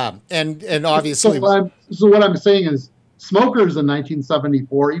 Yeah, and obviously, so what I'm saying is, smokers in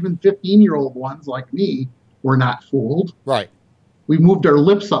 1974, even 15-year-old ones like me, were not fooled. Right. We moved our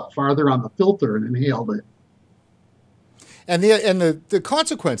lips up farther on the filter and inhaled it. And the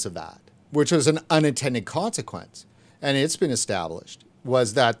consequence of that, which was an unintended consequence, and it's been established,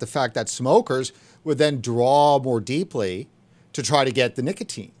 was that the fact that smokers would then draw more deeply to try to get the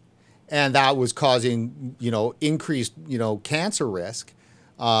nicotine. And that was causing, increased, cancer risk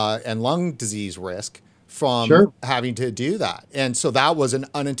and lung disease risk from having to do that. And so that was an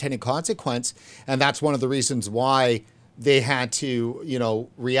unintended consequence. And that's one of the reasons why they had to,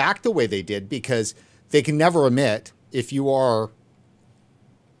 react the way they did, because they can never admit, if you are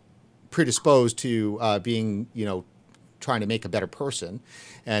predisposed to being, trying to make a better person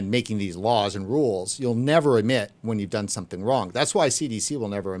and making these laws and rules, you'll never admit when you've done something wrong. That's why CDC will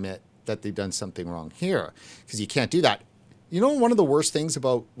never admit that they've done something wrong here, because you can't do that. One of the worst things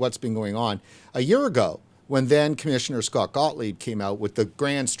about what's been going on, a year ago, when then Commissioner Scott Gottlieb came out with the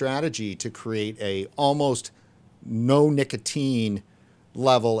grand strategy to create a almost no nicotine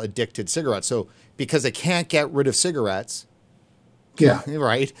level addicted cigarettes. So because they can't get rid of cigarettes,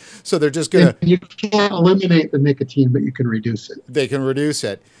 right? So they're just going to... You can't eliminate the nicotine, but you can reduce it. They can reduce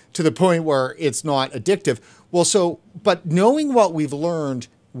it to the point where it's not addictive. Well, but knowing what we've learned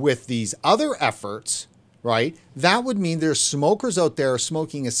with these other efforts, right, that would mean there's smokers out there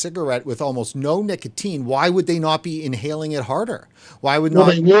smoking a cigarette with almost no nicotine. Why would they not be inhaling it harder? Why would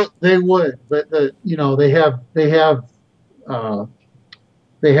not? They would, but they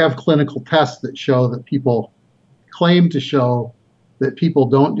have clinical tests that show that people claim to show that people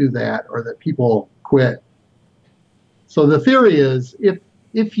don't do that, or that people quit. So the theory is,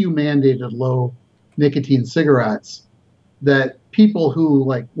 if you mandated low nicotine cigarettes, that people who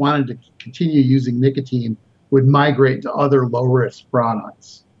wanted to continue using nicotine would migrate to other low risk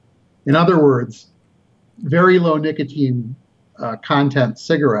products. In other words, very low nicotine content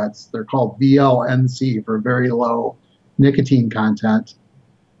cigarettes, they're called VLNC for very low nicotine content,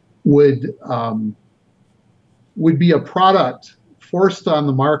 would be a product forced on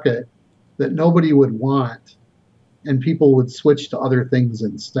the market that nobody would want, and people would switch to other things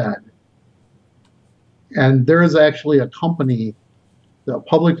instead. And there is actually a company, a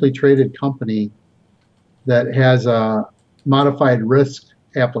publicly traded company, that has a modified risk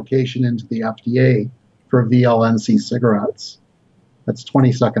application into the FDA for VLNC cigarettes. That's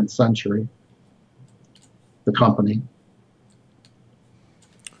 22nd Century, the company.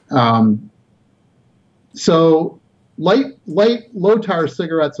 So low tar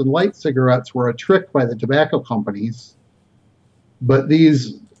cigarettes and light cigarettes were a trick by the tobacco companies, but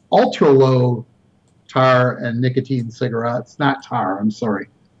these ultra low tar and nicotine cigarettes, not tar, I'm sorry,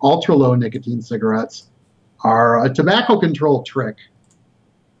 ultra low nicotine cigarettes are a tobacco control trick.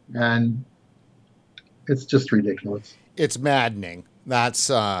 And it's just ridiculous. It's maddening. That's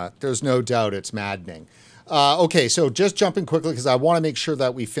there's no doubt it's maddening. Okay, so just jumping quickly, because I want to make sure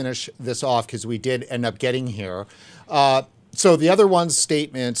that we finish this off, because we did end up getting here. So the other one's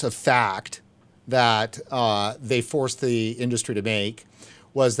statements of fact that they forced the industry to make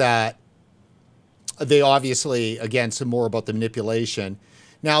was that they obviously, again, some more about the manipulation.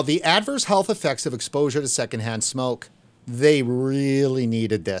 Now, the adverse health effects of exposure to secondhand smoke, they really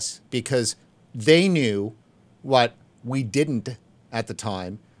needed this, because they knew what we didn't at the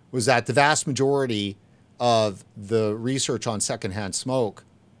time, was that the vast majority of the research on secondhand smoke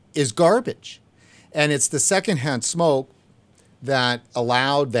is garbage. And it's the secondhand smoke that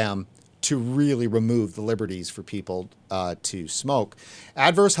allowed them to really remove the liberties for people to smoke.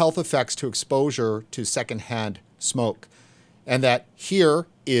 Adverse health effects to exposure to secondhand smoke. And that here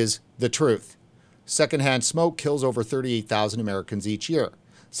is the truth. Secondhand smoke kills over 38,000 Americans each year.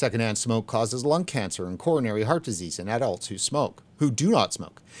 Secondhand smoke causes lung cancer and coronary heart disease in adults who do not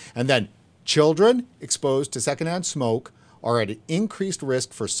smoke. And then Children exposed to secondhand smoke are at an increased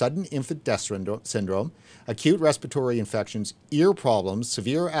risk for sudden infant death syndrome, acute respiratory infections, ear problems,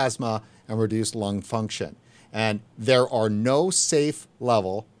 severe asthma, and reduced lung function. And there are no safe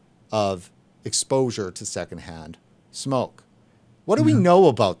level of exposure to secondhand smoke. What do we know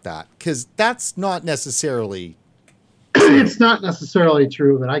about that? Because that's not necessarily true. It's not necessarily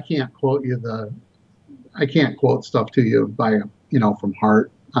true, but I can't quote stuff to you by, from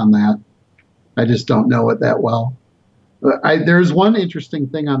heart on that. I just don't know it that well. There's one interesting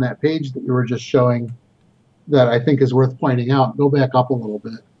thing on that page that you were just showing that I think is worth pointing out. Go back up a little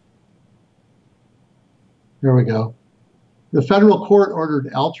bit. There we go. The federal court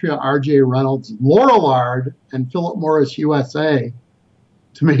ordered Altria, R.J. Reynolds, Lorillard, and Philip Morris USA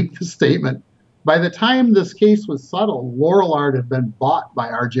to make the statement. By the time this case was settled, Lorillard had been bought by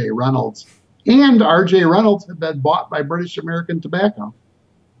R.J. Reynolds, and R.J. Reynolds had been bought by British American Tobacco.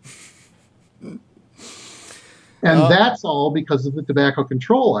 And that's all because of the Tobacco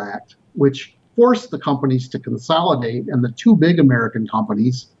Control Act, which forced the companies to consolidate, and the two big American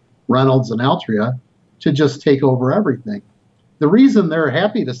companies, Reynolds and Altria, to just take over everything. The reason they're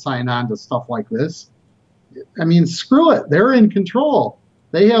happy to sign on to stuff like this, I mean, screw it. They're in control.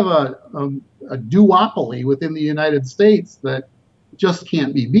 They have a duopoly within the United States that just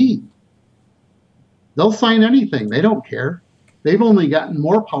can't be beat. They'll sign anything. They don't care. They've only gotten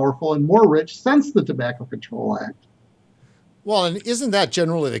more powerful and more rich since the Tobacco Control Act. Well, and isn't that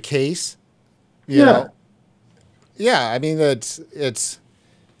generally the case? You know? Yeah, I mean, it's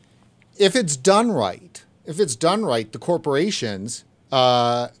if it's done right, the corporations,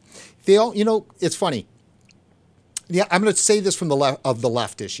 they all, it's funny. Yeah, I'm going to say this from the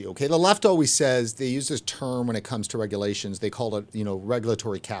left issue. Okay, the left always says, they use this term when it comes to regulations. They call it,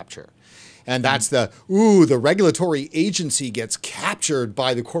 regulatory capture. And that's the regulatory agency gets captured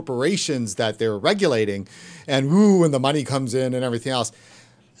by the corporations that they're regulating, and when the money comes in and everything else.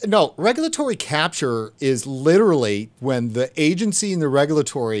 No, regulatory capture is literally when the agency and the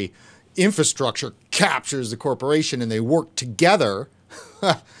regulatory infrastructure captures the corporation and they work together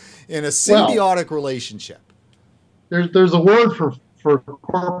in a symbiotic relationship. There's a word for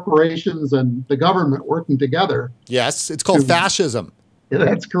corporations and the government working together. Yes, it's called fascism.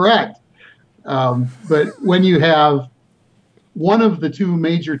 That's correct. But when you have one of the two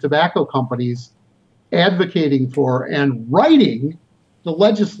major tobacco companies advocating for and writing the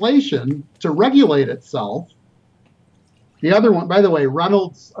legislation to regulate itself, the other one, by the way,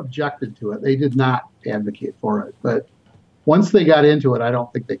 Reynolds objected to it. They did not advocate for it. But once they got into it, I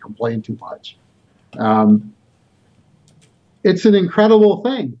don't think they complained too much. It's an incredible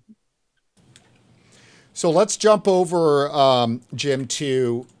thing. So let's jump over, Jim,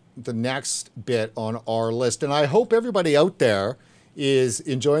 to the next bit on our list. And I hope everybody out there is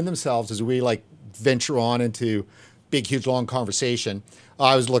enjoying themselves as we venture on into big, huge, long conversation.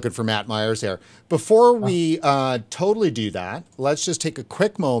 I was looking for Matt Myers there. Before we totally do that, let's just take a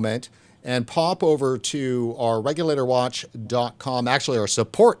quick moment and pop over to our regulatorwatch.com, actually our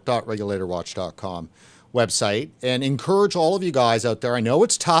support.regulatorwatch.com website, and encourage all of you guys out there. I know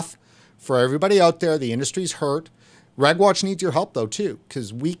it's tough for everybody out there. The industry's hurt. RegWatch needs your help, though, too,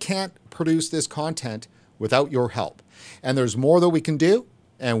 because we can't produce this content without your help. And there's more that we can do,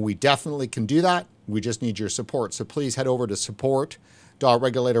 and we definitely can do that. We just need your support. So please head over to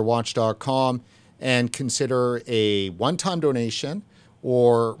support.regulatorwatch.com and consider a one-time donation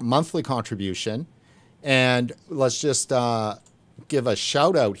or monthly contribution. And let's just give a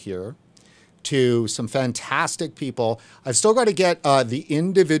shout out here to some fantastic people. I've still got to get the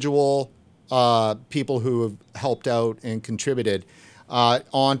individual people who have helped out and contributed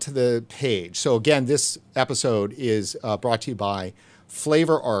onto the page. So again, this episode is brought to you by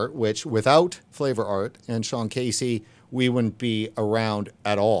FlavourArt, which without FlavourArt and Sean Casey, we wouldn't be around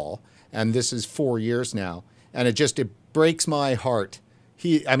at all. And this is 4 years now. And it breaks my heart.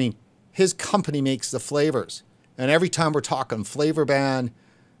 His company makes the flavors. And every time we're talking flavor ban,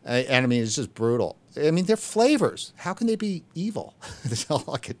 and I mean, it's just brutal. I mean, they're flavors. How can they be evil? That's all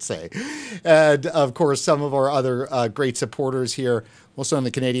I could say. And of course, some of our other great supporters here, also on the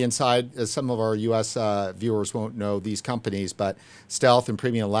Canadian side, as some of our US viewers won't know these companies, but Stealth and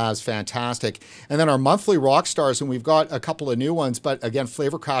Premium Labs, fantastic. And then our monthly rock stars, and we've got a couple of new ones, but again,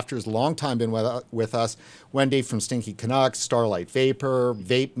 Flavor Crafters, long time been with us. Wendy from Stinky Canucks, Starlight Vapor,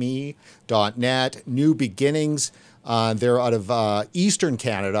 VapeMe.net, New Beginnings. They're out of Eastern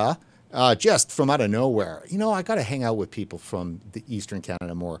Canada, just from out of nowhere. I got to hang out with people from the Eastern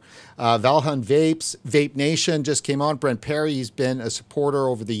Canada more. Valhun Vapes, Vape Nation just came on. Brent Perry, he's been a supporter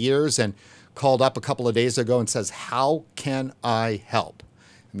over the years and called up a couple of days ago and says, how can I help?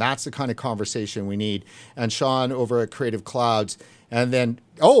 And that's the kind of conversation we need. And Sean over at Creative Clouds, and then,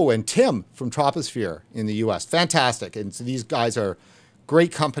 oh, and Tim from Troposphere in the US. Fantastic. And so these guys are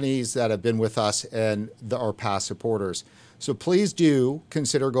great companies that have been with us and are past supporters. So please do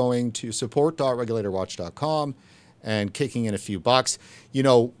consider going to support.regulatorwatch.com and kicking in a few bucks. You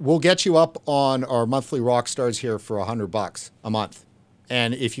know, we'll get you up on our monthly rock stars here for $100 a month.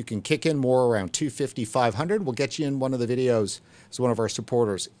 And if you can kick in more around 250, 500, we'll get you in one of the videos as one of our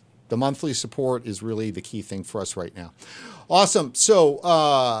supporters. The monthly support is really the key thing for us right now. Awesome. So,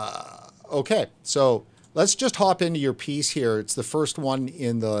 okay. So let's just hop into your piece here. It's the first one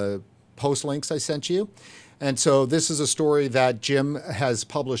in the post links I sent you. And so this is a story that Jim has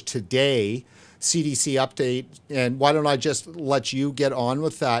published today, CDC update. And why don't I just let you get on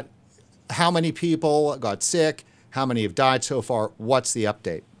with that? How many people got sick? How many have died so far? What's the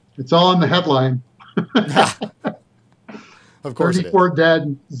update? It's all in the headline. Of course 34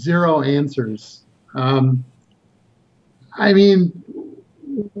 dead, 0 answers. I mean,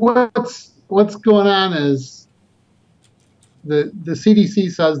 what's going on is the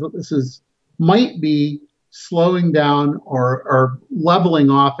CDC says that this might be slowing down or leveling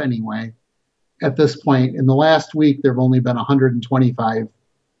off anyway at this point. In the last week, there have only been 125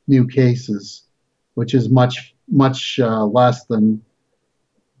 new cases, which is much less than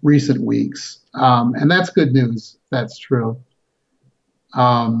recent weeks. And that's good news. That's true.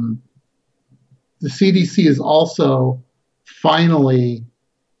 The CDC is also finally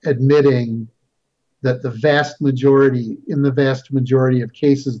admitting that in the vast majority of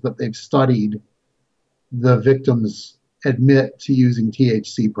cases that they've studied, the victims admit to using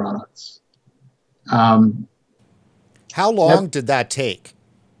THC products. How long did that take?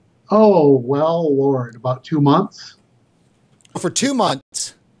 Oh, well, Lord, about 2 months. For 2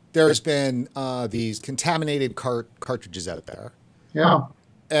 months, there's been these contaminated cartridges out there. Yeah.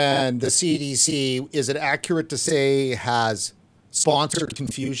 And the CDC, is it accurate to say, has sponsored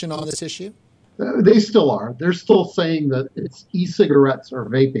confusion on this issue? They still are. They're still saying that it's e-cigarettes or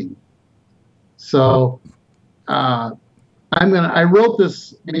vaping. So I wrote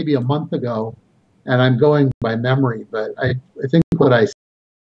this maybe a month ago, and I'm going by memory, but I think what I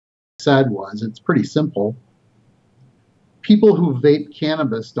said was it's pretty simple. People who vape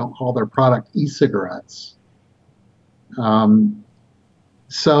cannabis don't call their product e-cigarettes.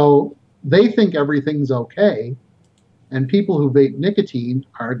 So they think everything's okay, and people who vape nicotine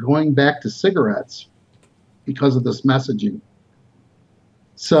are going back to cigarettes because of this messaging.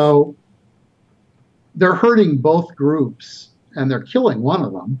 So they're hurting both groups, and they're killing one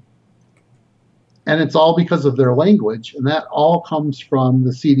of them. And it's all because of their language, and that all comes from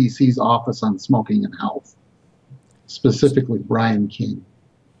the CDC's Office on Smoking and Health, specifically Brian King.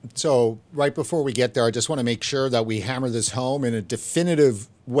 So right before we get there, I just want to make sure that we hammer this home in a definitive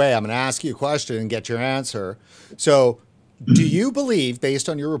way. I'm going to ask you a question and get your answer. So do you believe, based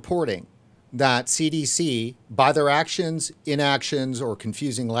on your reporting, that CDC, by their actions, inactions, or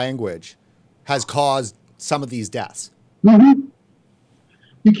confusing language, has caused some of these deaths? Mm-hmm.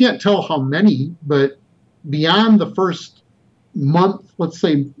 You can't tell how many, but beyond the first month, let's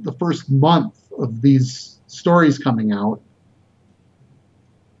say the first month of these stories coming out,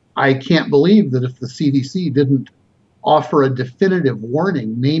 I can't believe that if the CDC didn't offer a definitive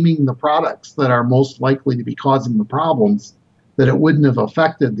warning naming the products that are most likely to be causing the problems, that it wouldn't have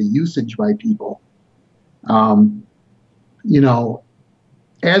affected the usage by people. You know,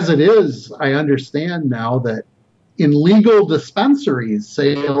 as it is, I understand now that in legal dispensaries,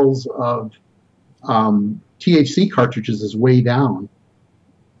 sales of THC cartridges is way down.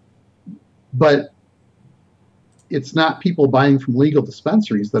 But it's not people buying from legal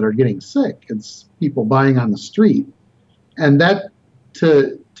dispensaries that are getting sick. It's people buying on the street. And that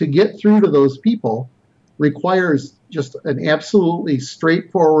to get through to those people requires just an absolutely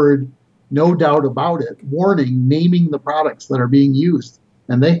straightforward, no doubt about it, warning, naming the products that are being used.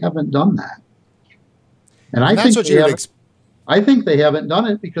 And they haven't done that. And I think they haven't done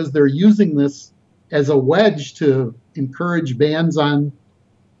it because they're using this as a wedge to encourage bans on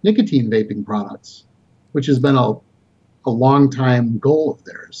nicotine vaping products, which has been a long time goal of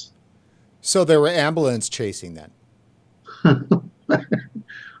theirs. So they were ambulance chasing then?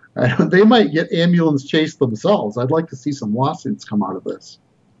 They might get ambulance chased themselves. I'd like to see some lawsuits come out of this.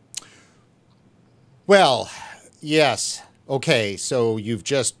 Well, yes. Okay, so you've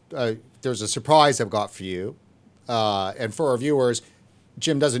just, there's a surprise I've got for you. And for our viewers,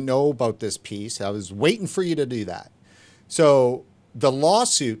 Jim doesn't know about this piece. I was waiting for you to do that. So the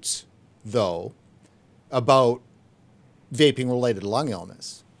lawsuits, though, about vaping-related lung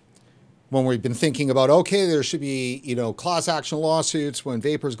illness, when we've been thinking about, okay, there should be, you know, class action lawsuits when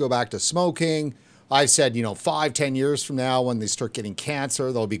vapors go back to smoking. I've said, you know, 5-10 years from now, when they start getting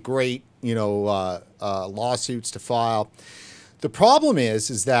cancer, there'll be great, you know, lawsuits to file. The problem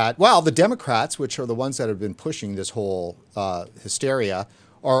is that, well, the Democrats, which are the ones that have been pushing this whole hysteria,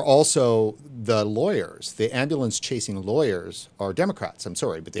 are also the lawyers. The ambulance chasing lawyers are Democrats. I'm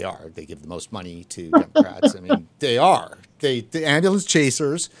sorry, but they are. They give the most money to Democrats. I mean, they are. The ambulance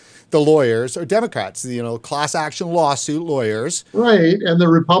chasers, the lawyers, are Democrats. You know, class action lawsuit lawyers. Right, and the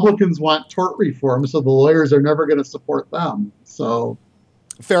Republicans want tort reform, so the lawyers are never going to support them. So,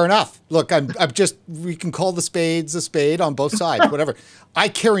 fair enough. Look, I'm just, we can call the spades a spade on both sides, whatever. I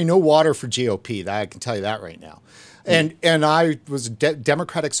carry no water for GOP. I can tell you that right now. And I was a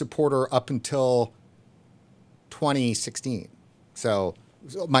Democratic supporter up until 2016. So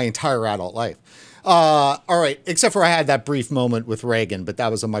my entire adult life. All right, except for I had that brief moment with Reagan, but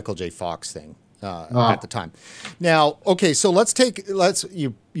that was a Michael J. Fox thing at the time. Now, okay, so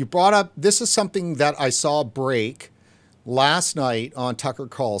you brought up, this is something that I saw break last night on Tucker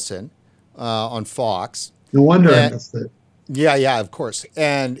Carlson on Fox. No wonder I missed it. Yeah, of course.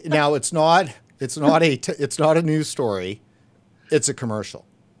 And now it's not a news story. It's a commercial.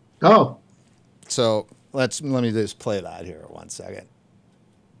 Oh. So let me just play that here 1 second.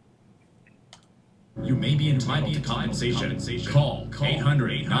 You may be entitled to compensation. Call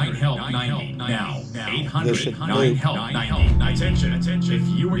 800-9-HELP-90 now. 800-9-HELP-90. Attention. If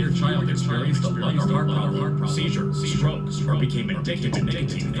you or your child experienced a lung or heart seizure, stroke, or became addicted to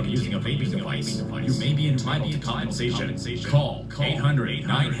nicotine from using a vaping device, you may be entitled to compensation. Call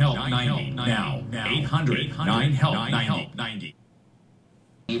 800-9-HELP-90 now. 800-9-HELP-90.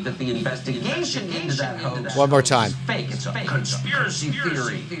 That the investigation into that hoax one more time. is fake. It's a conspiracy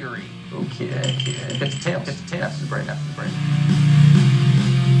theory. Okay. Get the tail. After the break.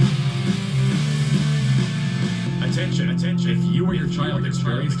 Attention. If you or your child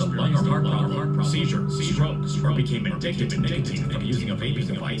experienced a lung or heart seizure, stroke, or became addicted to nicotine from using a vaping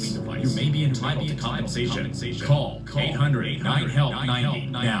device, you may be entitled to compensation. Call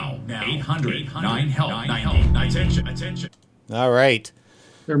 800-9-HELP-90 now. 800-9-HELP-90. Attention. All right.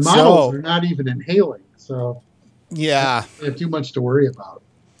 Their models are not even inhaling, so yeah, they have too much to worry about.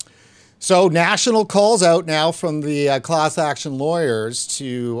 So national calls out now from the class action lawyers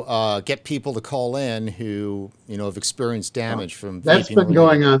to get people to call in who, you know, have experienced damage from that's vaping. Been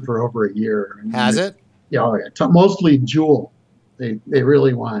going on for over a year. Has it? Yeah, mostly Juul. They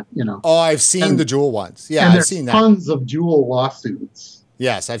really want, you know. Oh, I've seen the Juul ones. Yeah, and I've seen that. Tons of Juul lawsuits.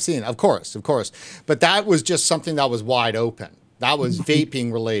 Yes, I've seen, of course. But that was just something that was wide open. That was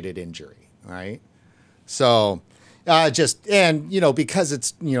vaping related injury, right? So and, you know, because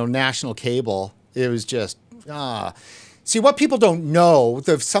it's, you know, national cable, it was just, see, what people don't know,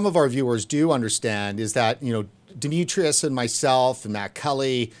 some of our viewers do understand, is that, you know, Demetrius and myself and Matt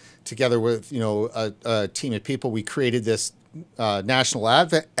Cully, together with, you know, a team of people, we created this national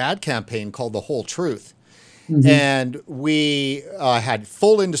ad campaign called The Whole Truth. Mm-hmm. And we had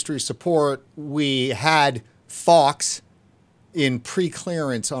full industry support. We had Fox in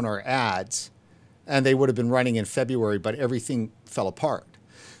pre-clearance on our ads, and they would have been running in February, but everything fell apart.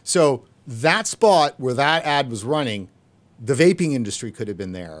 So that spot where that ad was running, the vaping industry could have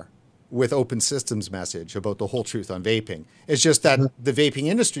been there with open systems message about the whole truth on vaping. It's just that the vaping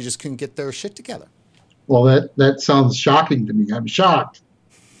industry just couldn't get their shit together. Well, that sounds shocking to me. I'm shocked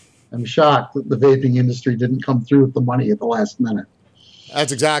that the vaping industry didn't come through with the money at the last minute.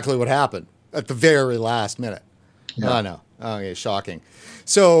 That's exactly what happened at the very last minute. Yeah. Oh, no. Okay, shocking.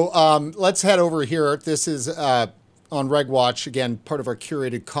 So let's head over here. This is on RegWatch, again, part of our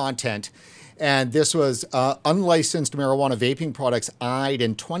curated content. And this was unlicensed marijuana vaping products eyed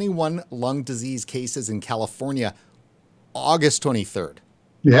in 21 lung disease cases in California, August 23rd.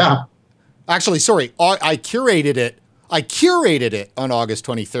 Yeah. Actually, sorry, I curated it on August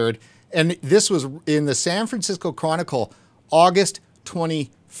 23rd. And this was in the San Francisco Chronicle, August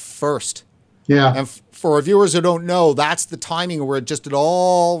 21st. Yeah. And for our viewers who don't know, that's the timing where it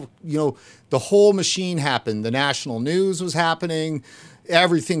all, you know, the whole machine happened. The national news was happening.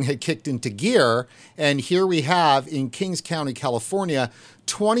 Everything had kicked into gear. And here we have in Kings County, California,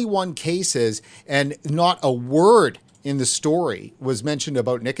 21 cases, and not a word in the story was mentioned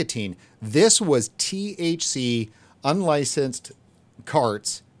about nicotine. This was THC unlicensed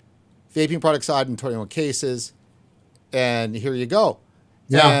carts, vaping products eyed in 21 cases. And here you go.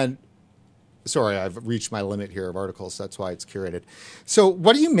 Yeah. And sorry, I've reached my limit here of articles. That's why it's curated. So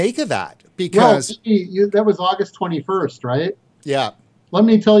what do you make of that? Because that was August 21st, right? Yeah. Let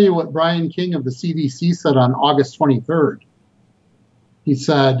me tell you what Brian King of the CDC said on August 23rd. He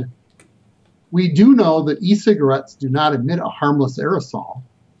said, We do know that e-cigarettes do not emit a harmless aerosol.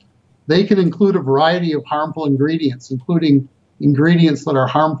 They can include a variety of harmful ingredients, including ingredients that are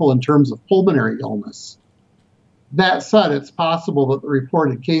harmful in terms of pulmonary illness. That said, it's possible that the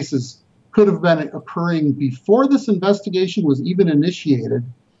reported cases could have been occurring before this investigation was even initiated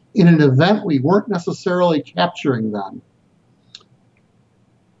in an event we weren't necessarily capturing then.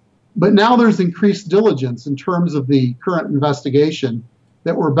 But now there's increased diligence in terms of the current investigation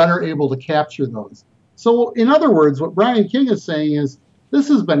that we're better able to capture those. So in other words, what Brian King is saying is this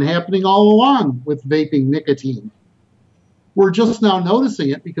has been happening all along with vaping nicotine. We're just now noticing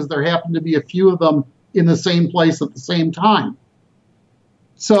it because there happen to be a few of them in the same place at the same time.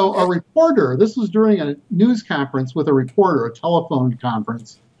 So a reporter, this was during a news conference with a reporter, a telephone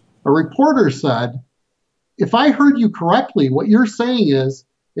conference, a reporter said, if I heard you correctly, what you're saying is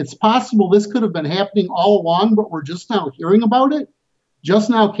it's possible this could have been happening all along, but we're just now hearing about it, just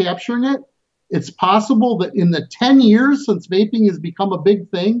now capturing it. It's possible that in the 10 years since vaping has become a big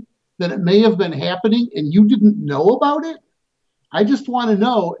thing, that it may have been happening and you didn't know about it. I just want to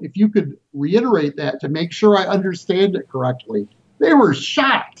know if you could reiterate that to make sure I understand it correctly. They were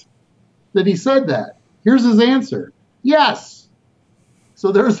shocked that he said that. Here's his answer. Yes.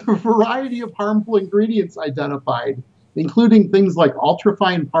 So there's a variety of harmful ingredients identified, including things like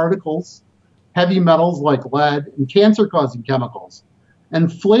ultrafine particles, heavy metals like lead, and cancer-causing chemicals,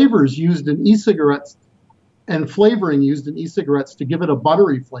 and flavors used in e-cigarettes and flavoring used in e-cigarettes to give it a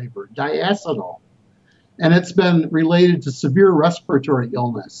buttery flavor, diacetyl. And it's been related to severe respiratory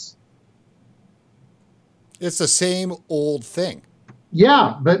illness. It's the same old thing.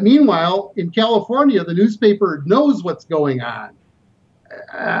 Yeah, but meanwhile, in California, the newspaper knows what's going on.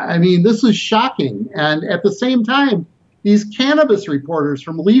 I mean, this is shocking. And at the same time, these cannabis reporters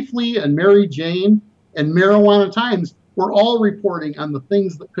from Leafly and Mary Jane and Marijuana Times were all reporting on the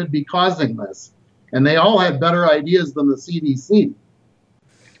things that could be causing this. And they all had better ideas than the CDC.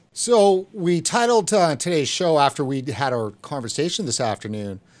 So we titled today's show, after we had our conversation this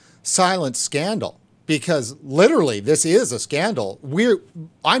afternoon, Silent Scandal, because literally this is a scandal.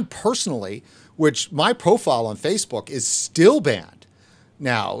 I'm personally, which my profile on Facebook is still banned.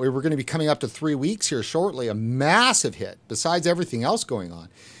 Now, we're going to be coming up to 3 weeks here shortly, a massive hit besides everything else going on.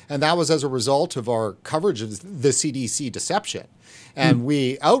 And that was as a result of our coverage of the CDC deception. And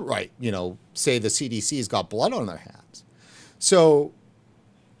we outright, say the CDC's got blood on their hands. So,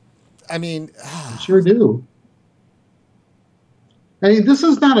 I mean, I sure do. I mean, this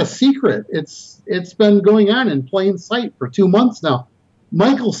is not a secret. It's been going on in plain sight for 2 months now.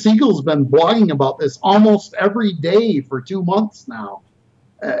 Michael Siegel's been blogging about this almost every day for 2 months now,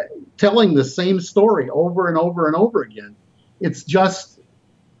 telling the same story over and over and over again. It's just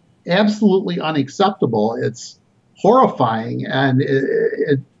absolutely unacceptable. It's horrifying, and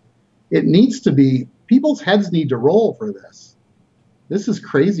it needs to be, people's heads need to roll for this. This is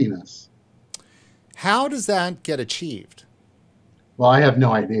craziness. How does that get achieved? Well, I have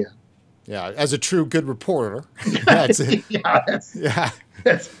no idea. Yeah, as a true good reporter. That's it.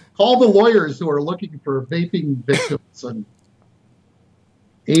 That's call the lawyers who are looking for vaping victims and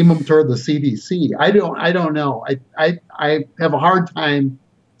aim them toward the CDC. I don't know. I have a hard time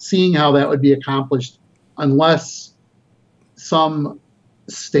seeing how that would be accomplished unless some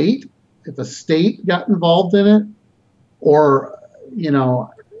state, if a state got involved in it, or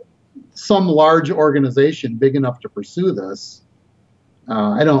some large organization big enough to pursue this.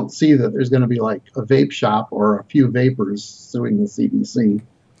 I don't see that there's going to be like a vape shop or a few vapers suing the CDC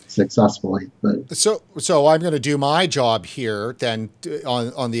successfully. But so I'm going to do my job here then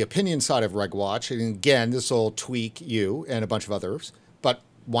on the opinion side of RegWatch. And again, this will tweak you and a bunch of others, but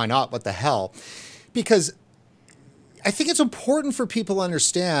why not? What the hell? Because I think it's important for people to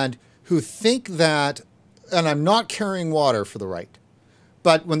understand who think that, and I'm not carrying water for the right,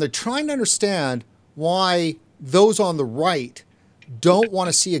 but when they're trying to understand why those on the right don't want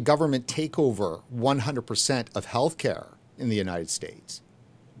to see a government take over 100% of healthcare in the United States,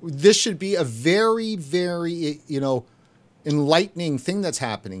 this should be a very, very, enlightening thing that's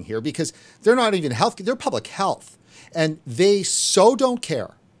happening here, because they're not even healthcare, they're public health. And they so don't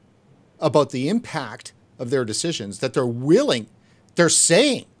care about the impact of their decisions that they're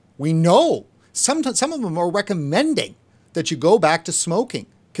saying, we know, some of them are recommending that you go back to smoking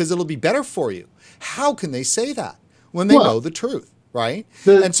because it'll be better for you. How can they say that when they know the truth, right?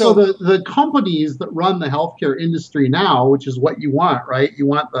 So the companies that run the healthcare industry now, which is what you want, right? You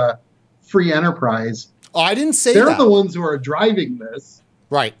want the free enterprise. Oh, I didn't say that. They're the ones who are driving this.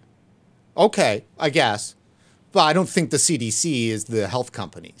 Right. Okay, I guess. But I don't think the CDC is the health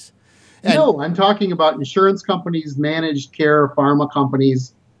companies. No, I'm talking about insurance companies, managed care, pharma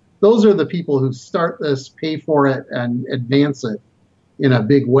companies. those are the people who start this, pay for it, and advance it in a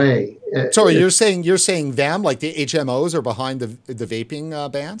big way. Sorry, you're saying them, like the HMOs are behind the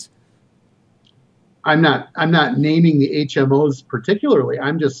vaping bans? I'm not naming the HMOs particularly.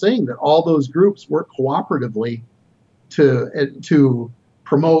 I'm just saying that all those groups work cooperatively to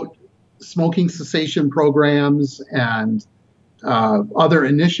promote smoking cessation programs and other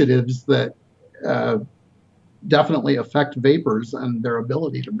initiatives that definitely affect vapers and their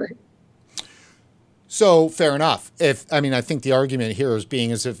ability to vape. So fair enough. I think the argument here is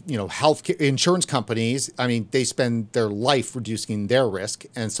being as if, health insurance companies, they spend their life reducing their risk.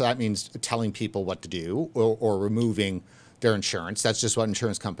 And so that means telling people what to do or removing their insurance. That's just what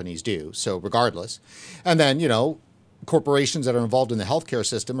insurance companies do. So regardless. And then, corporations that are involved in the healthcare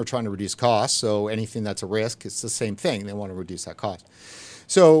system are trying to reduce costs. So anything that's a risk, it's the same thing. They want to reduce that cost.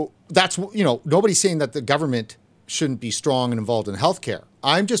 So that's, nobody's saying that the government shouldn't be strong and involved in healthcare.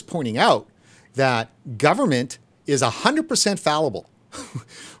 I'm just pointing out that government is 100% fallible.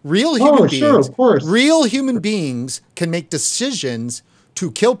 Real human beings, sure, of course. Real human beings can make decisions to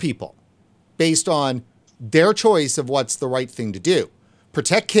kill people based on their choice of what's the right thing to do.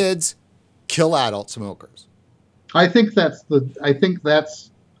 Protect kids, kill adult smokers. I don't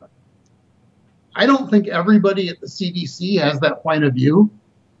think everybody at the CDC has that point of view,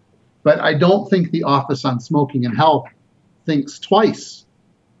 but I don't think the Office on Smoking and Health thinks twice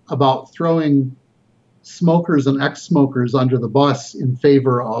about throwing smokers and ex-smokers under the bus in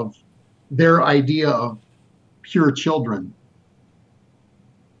favor of their idea of pure children.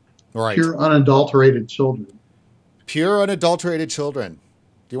 Right. Pure unadulterated children. Pure unadulterated children.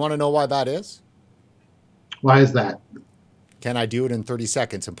 Do you want to know why that is? Why is that? Can I do it in 30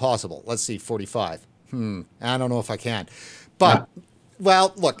 seconds? Impossible. Let's see, 45. I don't know if I can. But,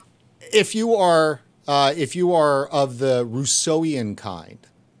 well, look, if you are of the Rousseauian kind,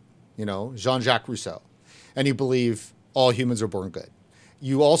 Jean-Jacques Rousseau, and you believe all humans are born good,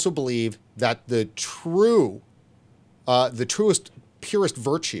 you also believe that the truest, purest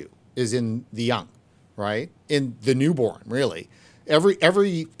virtue is in the young, right? In the newborn, really.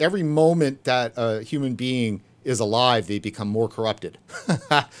 Every moment that a human being is alive, they become more corrupted.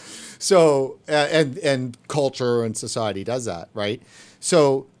 So, and culture and society does that, right?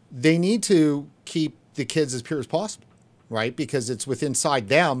 So they need to keep the kids as pure as possible, right? Because it's inside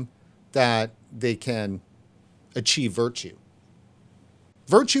them that they can achieve virtue.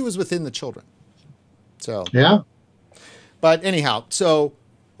 Virtue is within the children. So, yeah. But anyhow,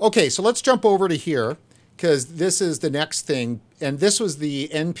 okay, so let's jump over to here because this is the next thing. And this was the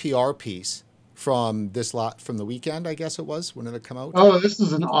NPR piece from from the weekend, I guess it was. When did it come out? Oh, this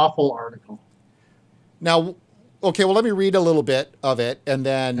is an awful article. Now, okay, well, let me read a little bit of it, and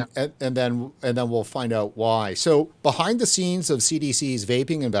then and then we'll find out why. So, behind the scenes of CDC's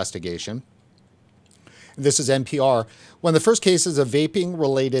vaping investigation, this is NPR. When the first cases of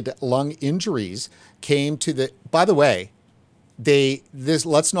vaping-related lung injuries came to the, by the way,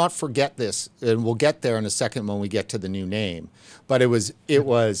 let's not forget this, and we'll get there in a second when we get to the new name. But it was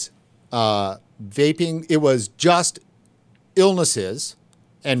vaping. It was just illnesses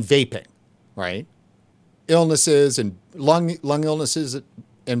and vaping, right? Illnesses and lung illnesses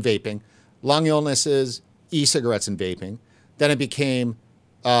and vaping, lung illnesses, e-cigarettes and vaping. Then it became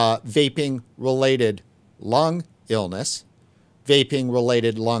vaping-related lung illness,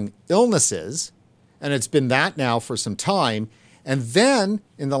 vaping-related lung illnesses, and it's been that now for some time. And then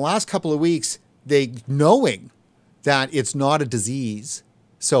in the last couple of weeks, knowing that it's not a disease,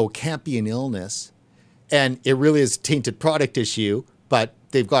 so it can't be an illness, and it really is a tainted product issue, but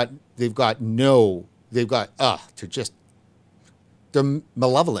they're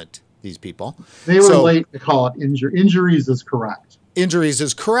malevolent, these people. They were late to call it injuries is correct. Injuries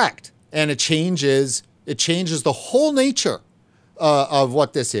is correct. And it changes the whole nature of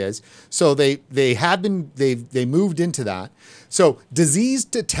what this is. So they moved into that. So disease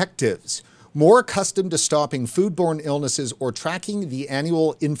detectives, more accustomed to stopping foodborne illnesses or tracking the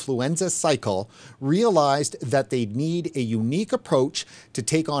annual influenza cycle, realized that they need a unique approach to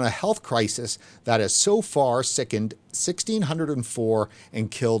take on a health crisis that has so far sickened 1,604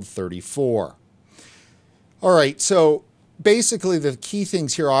 and killed 34. All right, so basically the key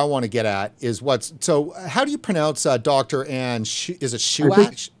things here I want to get at is how do you pronounce Dr. Ann, is it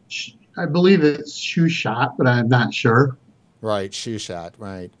Schuat? I believe it's Schuchat, but I'm not sure. Right, Schuchat,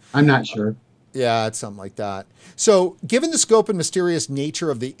 right. I'm not sure. Yeah, it's something like that. So, given the scope and mysterious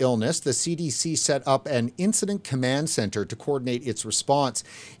nature of the illness, the CDC set up an incident command center to coordinate its response.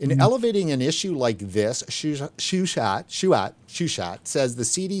 In elevating an issue like this, Shushat says the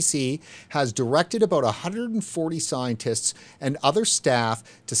CDC has directed about 140 scientists and other staff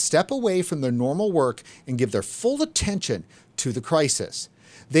to step away from their normal work and give their full attention to the crisis.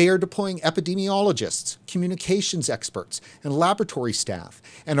 They are deploying epidemiologists, communications experts, and laboratory staff,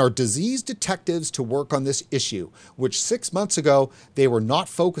 and are disease detectives to work on this issue, which 6 months ago they were not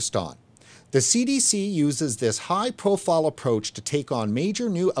focused on. The CDC uses this high-profile approach to take on major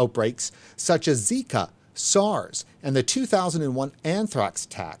new outbreaks such as Zika, SARS, and the 2001 anthrax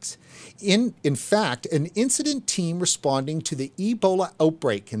attacks. In fact, an incident team responding to the Ebola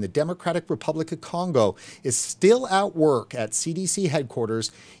outbreak in the Democratic Republic of Congo is still at work at CDC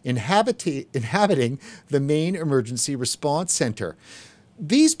headquarters inhabiting the main emergency response center.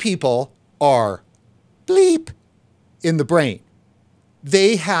 These people are bleep in the brain.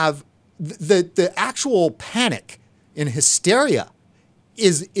 They have the actual panic and hysteria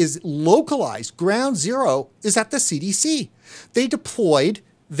is localized. Ground zero is at the CDC. They deployed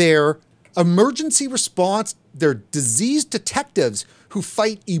their emergency response, their disease detectives who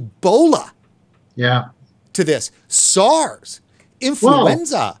fight Ebola to this, SARS,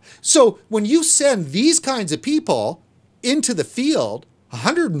 influenza. Whoa. So when you send these kinds of people into the field,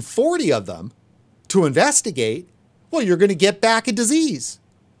 140 of them, to investigate, well, you're going to get back a disease.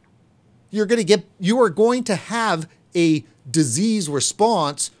 You are going to have a disease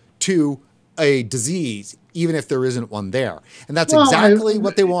response to a disease, even if there isn't one there. And that's exactly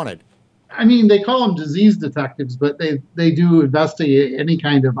what they wanted. I mean, they call them disease detectives, but they do investigate any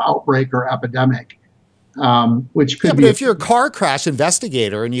kind of outbreak or epidemic, which could be. But if you're a car crash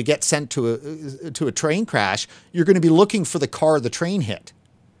investigator and you get sent to a train crash, you're going to be looking for the car the train hit.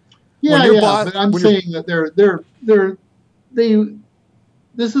 But I'm saying that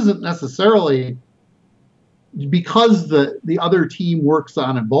this isn't necessarily because the other team works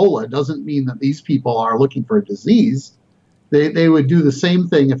on Ebola doesn't mean that these people are looking for a disease. They would do the same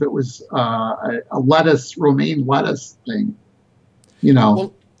thing if it was a romaine lettuce thing, you know.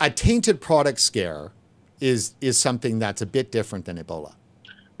 Well, a tainted product scare is something that's a bit different than Ebola.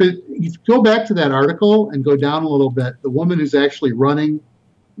 But if you go back to that article and go down a little bit, the woman who's actually running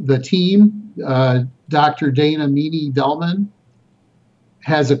the team, Dr. Dana Meany-Delman,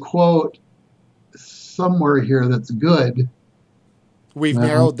 has a quote somewhere here that's good. We've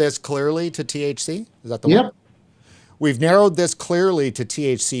narrowed this clearly to THC? Is that the one? Yep. We've narrowed this clearly to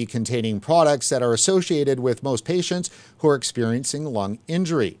THC-containing products that are associated with most patients who are experiencing lung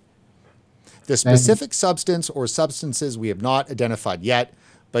injury. The specific substance or substances we have not identified yet,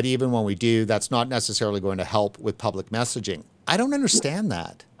 but even when we do, that's not necessarily going to help with public messaging. I don't understand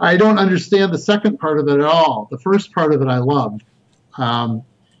that. I don't understand the second part of it at all. The first part of it I loved.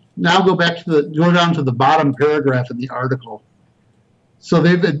 Now go down to the bottom paragraph of the article. So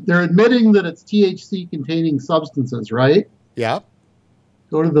they're admitting that it's THC containing substances, right? Yeah.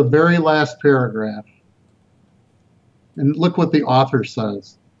 Go to the very last paragraph. And look what the author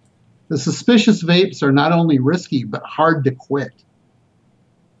says. The suspicious vapes are not only risky, but hard to quit.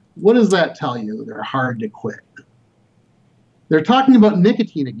 What does that tell you? They're hard to quit. They're talking about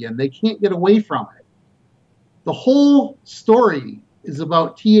nicotine again. They can't get away from it. The whole story is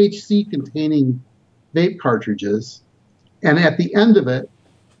about THC containing vape cartridges. And at the end of it,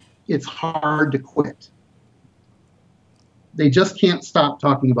 it's hard to quit. They just can't stop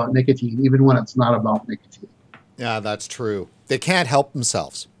talking about nicotine, even when it's not about nicotine. Yeah, that's true. They can't help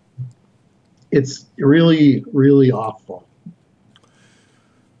themselves. It's really, really awful.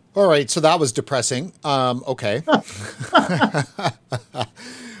 All right, so that was depressing. Okay.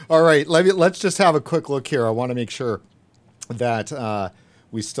 All right, let's just have a quick look here. I want to make sure that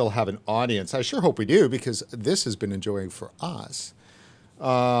we still have an audience. I sure hope we do, because this has been enjoying for us.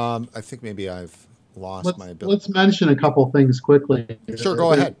 I think maybe I've lost my ability. Let's mention a couple things quickly. Sure,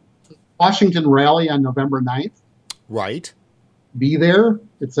 go ahead. Washington rally on November 9th. Right. Be there.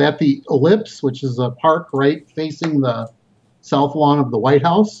 It's at the Ellipse, which is a park right facing the south lawn of the White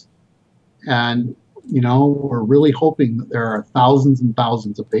House. And, you know, we're really hoping that there are thousands and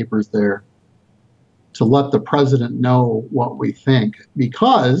thousands of vapers there to let the president know what we think,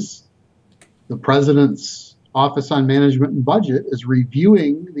 because the president's Office on Management and Budget is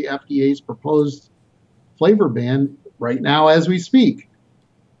reviewing the FDA's proposed flavor ban right now as we speak.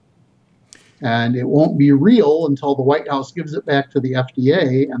 And it won't be real until the White House gives it back to the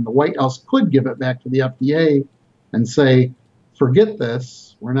FDA, and the White House could give it back to the FDA and say, forget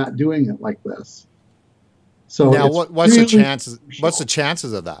this, we're not doing it like this. So now, what's the chances? What's the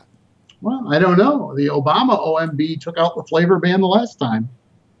chances of that? Well, I don't know. The Obama OMB took out the flavor ban the last time.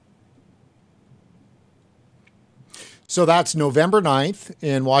 So that's November 9th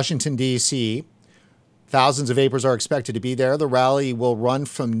in Washington, D.C. Thousands of vapers are expected to be there. The rally will run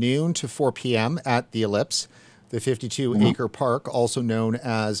from noon to 4 p.m. at the Ellipse, the 52-acre park, also known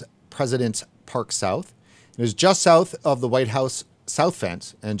as President's Park South. It is just south of the White House South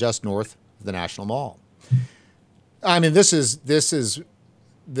Fence and just north of the National Mall. I mean, this is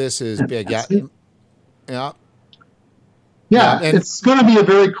big. Yeah. Yeah, and it's going to be a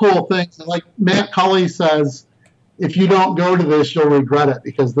very cool thing. So like Matt Cully says, if you don't go to this, you'll regret it,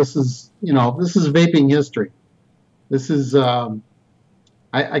 because this is, this is vaping history. This is,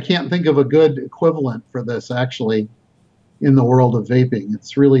 I can't think of a good equivalent for this actually in the world of vaping.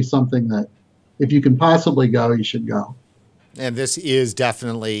 It's really something that if you can possibly go, you should go. And this is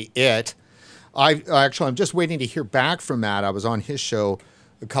definitely it. I'm just waiting to hear back from Matt. I was on his show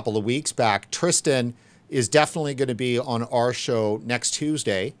a couple of weeks back. Tristan is definitely going to be on our show next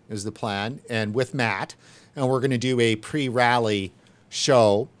Tuesday is the plan, and with Matt. And we're going to do a pre-rally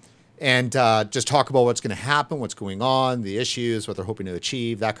show and just talk about what's going to happen, what's going on, the issues, what they're hoping to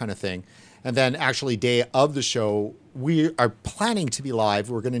achieve, that kind of thing. And then actually day of the show, we are planning to be live.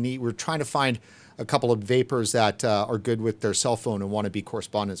 We're trying to find a couple of vapers that are good with their cell phone and want to be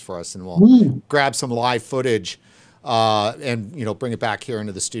correspondents for us. And we'll grab some live footage and, bring it back here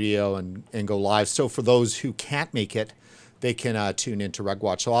into the studio and go live. So for those who can't make it, they can tune into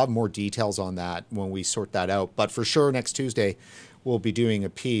RegWatch. So I'll have more details on that when we sort that out. But for sure, next Tuesday, we'll be doing a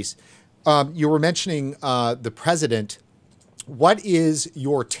piece. You were mentioning the president. What is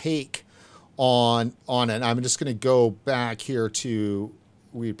your take on it? I'm just going to go back here to,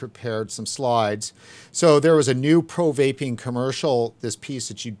 we prepared some slides. So there was a new pro-vaping commercial, this piece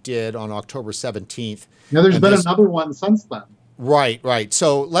that you did on October 17th. Now, there's been another one since then. Right.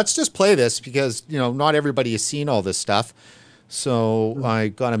 So let's just play this because, not everybody has seen all this stuff. So I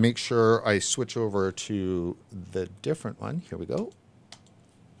got to make sure I switch over to the different one. Here we go.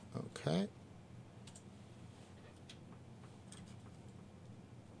 Okay.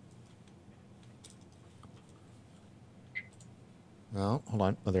 No, hold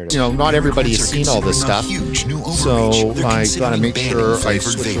on. Oh, there it is. Not everybody has seen all this stuff. So I got to make sure I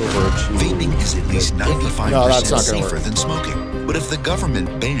switch over to... Vaping is at least 95% safer than smoking. But if the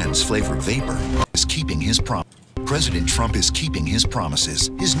government bans flavored vapor, is keeping his promise. President Trump is keeping his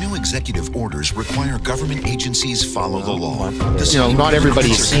promises. His new executive orders require government agencies follow the law. Not everybody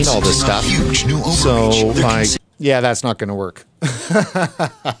has seen all this stuff. So yeah, that's not going to work. I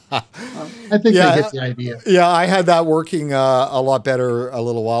think they get the idea. Yeah, I had that working a lot better a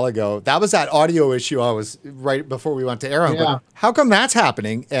little while ago. That was that audio issue I was right before we went to air on. Yeah. But how come that's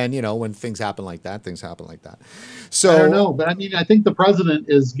happening? And, when things happen like that, things happen like that. So I don't know, but I think the president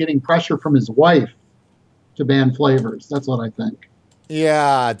is getting pressure from his wife to ban flavors. That's what I think.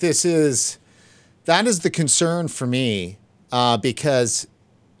 Yeah, that is the concern for me because,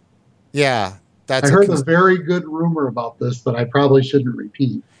 yeah. I heard a very good rumor about this that I probably shouldn't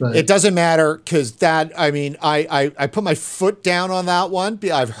repeat. But it doesn't matter because I put my foot down on that one.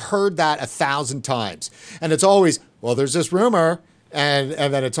 I've heard that 1,000 times. And it's always, well, there's this rumor. And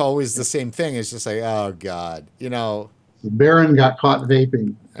then it's always the same thing. It's just like, oh, God, The Baron got caught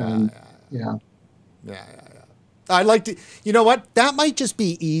vaping. Yeah. I'd like to, you know what? That might just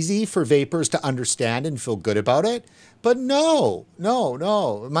be easy for vapors to understand and feel good about it. But no.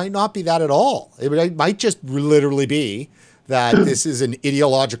 It might not be that at all. It might just literally be that this is an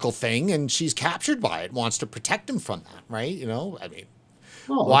ideological thing and she's captured by it, wants to protect him from that, right?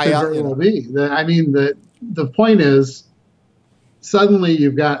 Why? It very well be. The point is, suddenly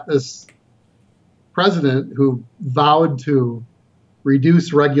you've got this president who vowed to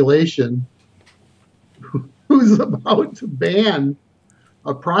reduce regulation, who's about to ban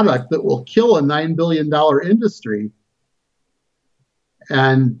a product that will kill a $9 billion industry.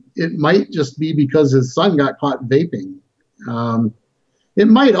 And it might just be because his son got caught vaping. It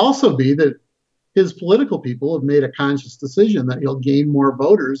might also be that his political people have made a conscious decision that he'll gain more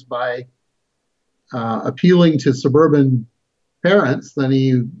voters by appealing to suburban parents than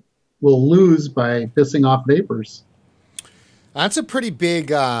he will lose by pissing off vapers. That's a pretty big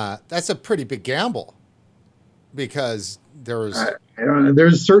gamble, because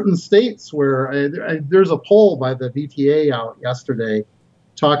there's certain states where there's a poll by the VTA out yesterday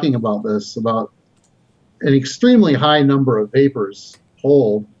talking about this, about an extremely high number of vapers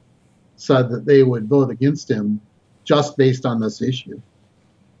polled said that they would vote against him just based on this issue.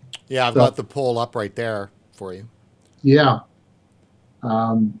 Yeah, I've got the poll up right there for you. Yeah.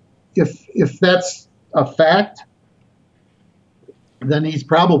 If that's a fact, then he's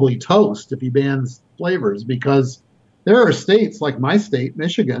probably toast if he bans flavors, because there are states like my state,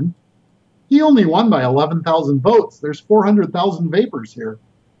 Michigan. He only won by 11,000 votes. There's 400,000 vapers here.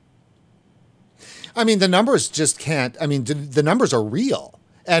 I mean, the numbers just can't. I mean, the numbers are real,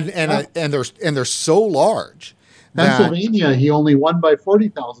 and they're so large. Pennsylvania, he only won by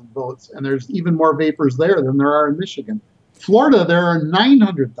 40,000 votes, and there's even more vapers there than there are in Michigan. Florida, there are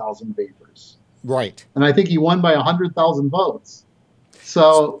 900,000 vapers. Right. And I think he won by 100,000 votes.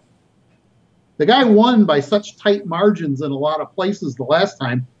 So the guy won by such tight margins in a lot of places the last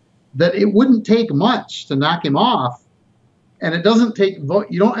time that it wouldn't take much to knock him off. And it doesn't take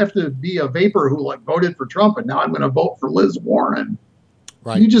vote. You don't have to be a vapor who like voted for Trump and now I'm going to vote for Liz Warren.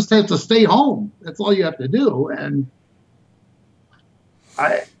 Right. You just have to stay home. That's all you have to do. And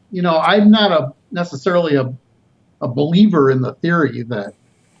I'm not necessarily a believer in the theory that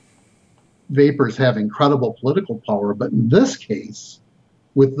vapors have incredible political power, but in this case,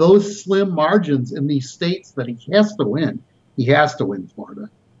 with those slim margins in these states that he has to win Florida,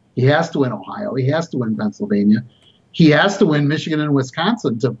 he has to win Ohio, he has to win Pennsylvania, he has to win Michigan and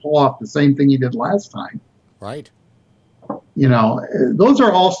Wisconsin to pull off the same thing he did last time. Right. Those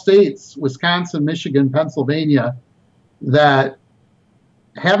are all states, Wisconsin, Michigan, Pennsylvania, that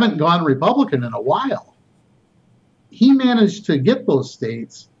haven't gone Republican in a while. He managed to get those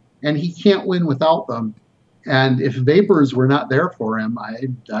states, and he can't win without them. And if vapors were not there for him,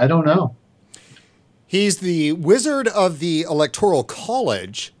 I don't know. He's the wizard of the Electoral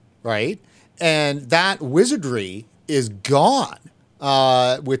College, right? And that wizardry is gone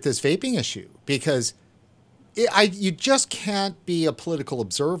with this vaping issue, because you just can't be a political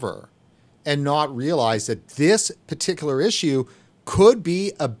observer and not realize that this particular issue could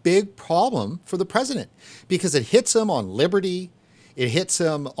be a big problem for the president, because it hits him on liberty. It hits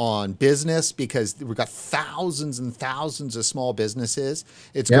him on business, because we've got thousands and thousands of small businesses.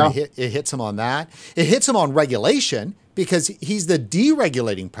 It hits him on that. It hits him on regulation, because he's the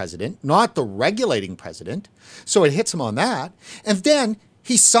deregulating president, not the regulating president. So it hits him on that. And then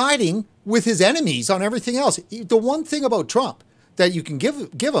he's siding with his enemies on everything else. The one thing about Trump that you can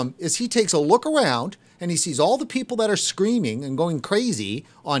give him is he takes a look around and he sees all the people that are screaming and going crazy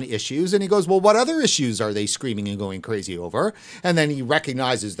on issues. And he goes, well, what other issues are they screaming and going crazy over? And then he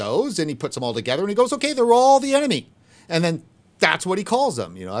recognizes those and he puts them all together and he goes, okay, they're all the enemy. And then that's what he calls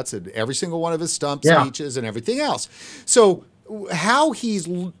them. That's in every single one of his stump speeches and everything else. So how he's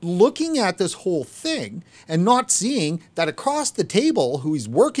looking at this whole thing and not seeing that across the table who he's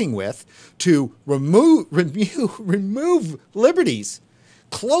working with to remove liberties,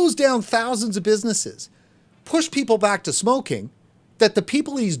 close down thousands of businesses, push people back to smoking, that the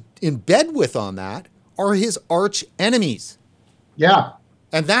people he's in bed with on that are his arch enemies. Yeah.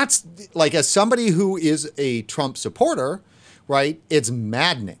 And that's, like, as somebody who is a Trump supporter, right, it's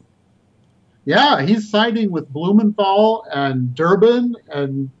maddening. Yeah, he's siding with Blumenthal and Durbin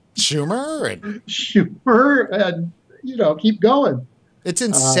and Schumer and keep going. It's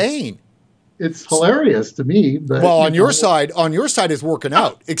insane. It's hilarious to me. But, well, on your side is working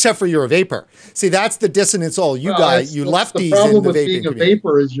out, except for you're a vapor. See, that's the dissonance. You lefties in the vaping community. The problem with being a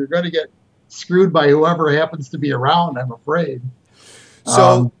vapor is you're going to get screwed by whoever happens to be around, I'm afraid.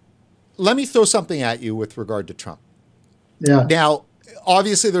 So let me throw something at you with regard to Trump. Yeah. Now,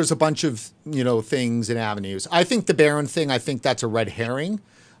 obviously, there's a bunch of, things and avenues. I think the Barron thing, I think that's a red herring.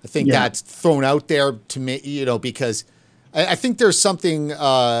 I think that's thrown out there to me, because I think there's something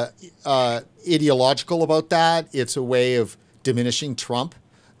ideological about that. It's a way of diminishing Trump.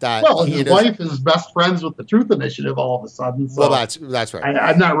 His wife is best friends with the Truth Initiative all of a sudden. So well, that's right.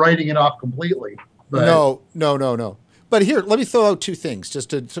 I'm not writing it off completely. But. No. But here, let me throw out two things just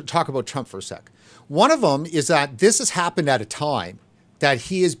to talk about Trump for a sec. One of them is that this has happened at a time that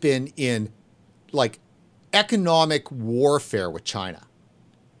he has been in, like, economic warfare with China.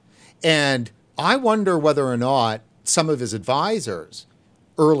 And I wonder whether or not some of his advisors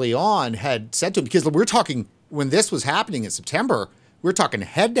early on had said to him, because we're talking, when this was happening in September, we're talking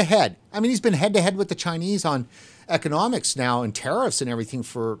head to head. I mean, he's been head to head with the Chinese on economics now and tariffs and everything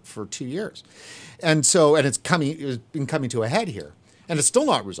for 2 years. And it's been coming to a head here, and it's still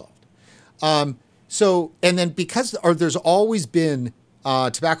not resolved. And then because there's always been,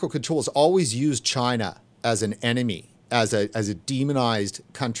 tobacco control has always used China as an enemy, as a demonized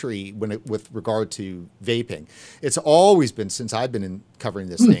country with regard to vaping. It's always been, since I've been covering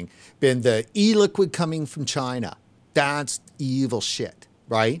this thing, been the e-liquid coming from China. That's evil shit,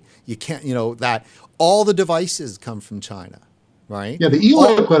 right? You can't, that all the devices come from China, right? Yeah, the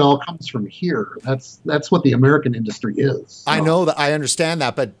e-liquid all comes from here. That's what the American industry is. So. I know that, I understand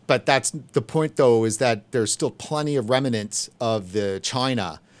that, but that's the point, though, is that there's still plenty of remnants of the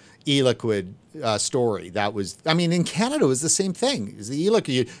China e-liquid story. That was, I mean, in Canada, it was the same thing. Is the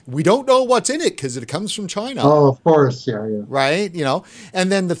e-liquid? We don't know what's in it because it comes from China. Oh, of course, yeah. Right, you know.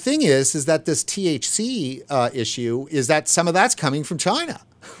 And then the thing is that this THC issue is that some of that's coming from China,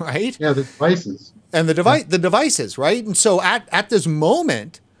 right? Yeah, the devices. And the devices, right? And so at this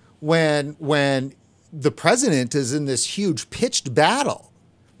moment when the president is in this huge pitched battle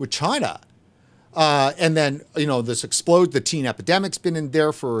with China, and then, you know, the teen epidemic's been in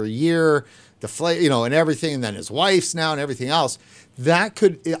there for a year, and everything, and then his wife's now and everything else,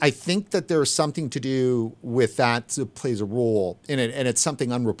 I think that there's something to do with that plays a role in it, and it's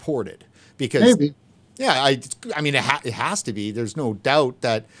something unreported. Because, maybe. Yeah, I mean, it has to be. There's no doubt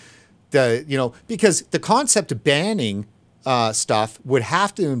that because the concept of banning stuff would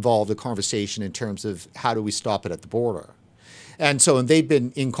have to involve the conversation in terms of how do we stop it at the border. And they've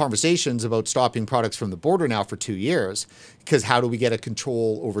been in conversations about stopping products from the border now for 2 years, because how do we get a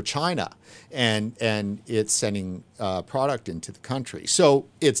control over China and it's sending product into the country. So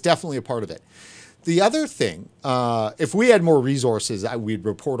it's definitely a part of it. The other thing, if we had more resources, we'd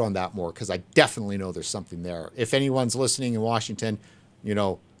report on that more, because I definitely know there's something there. If anyone's listening in Washington,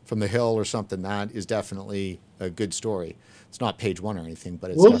 from the Hill or something, that is definitely a good story. It's not page 1 or anything,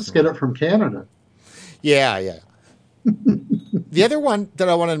 but we'll just get it from Canada. Yeah. The other one that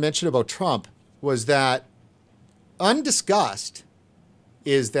I wanted to mention about Trump was that undiscussed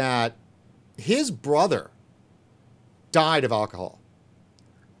is that his brother died of alcohol.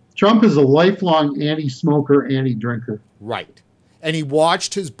 Trump is a lifelong anti-smoker, anti-drinker. Right. And he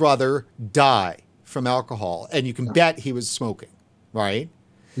watched his brother die from alcohol, and you can bet he was smoking, right?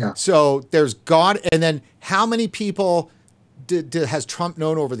 Yeah. So and then how many people has Trump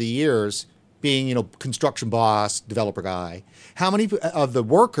known over the years, being, construction boss, developer guy? How many of the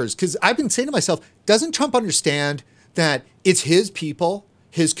workers, because I've been saying to myself, doesn't Trump understand that it's his people,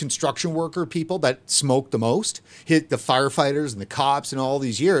 his construction worker people, that smoke the most, the firefighters and the cops and all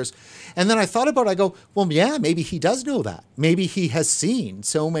these years? And then I thought about it, I go, well, yeah, maybe he does know that. Maybe he has seen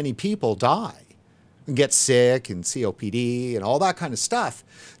so many people die and get sick and COPD and all that kind of stuff.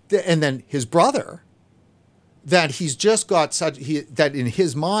 And then his brother, that he's just got that in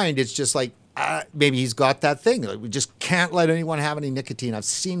his mind, it's just like, maybe he's got that thing. Like, we just can't let anyone have any nicotine. I've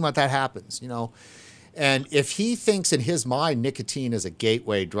seen what that happens, And if he thinks in his mind nicotine is a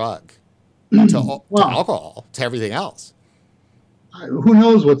gateway drug to alcohol, to everything else. Who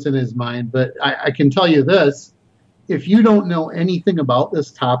knows what's in his mind, but I can tell you this. If you don't know anything about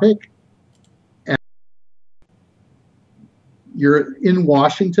this topic, and you're in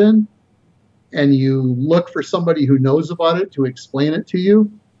Washington and you look for somebody who knows about it to explain it to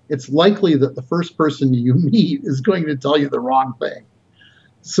you, it's likely that the first person you meet is going to tell you the wrong thing.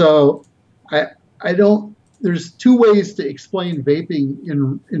 So there's 2 ways to explain vaping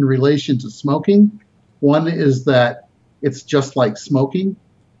in relation to smoking. One is that it's just like smoking,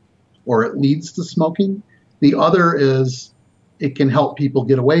 or it leads to smoking. The other is it can help people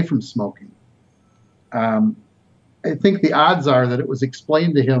get away from smoking. I think the odds are that it was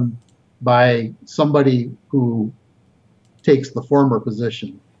explained to him by somebody who takes the former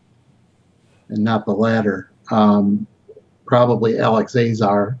position and not the latter. Probably Alex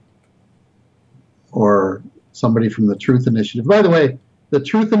Azar or somebody from the Truth Initiative. By the way, the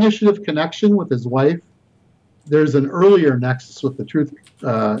Truth Initiative connection with his wife, there's an earlier nexus with the Truth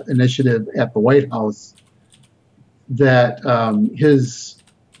Initiative at the White House that his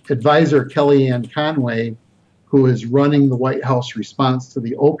advisor, Kellyanne Conway, who is running the White House response to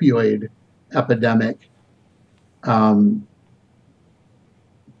the opioid epidemic,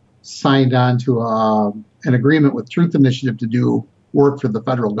 signed on to an agreement with Truth Initiative to do work for the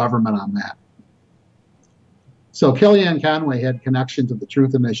federal government on that. So Kellyanne Conway had connection to the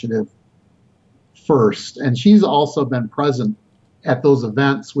Truth Initiative first, and she's also been present at those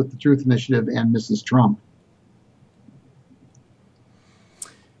events with the Truth Initiative and Mrs. Trump.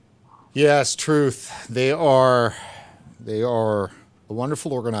 Yes, Truth. They are a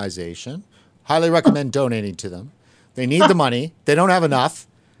wonderful organization. Highly recommend donating to them. They need the money. They don't have enough.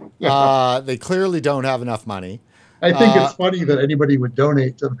 They clearly don't have enough money. I think it's funny that anybody would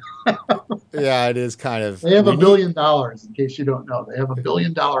donate to them. Yeah, it is kind of. They have $1 billion, in case you don't know. They have $1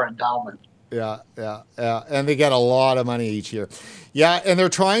 billion endowment. Yeah. And they get a lot of money each year. Yeah, and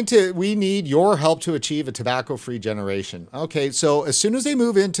we need your help to achieve a tobacco-free generation. Okay, so as soon as they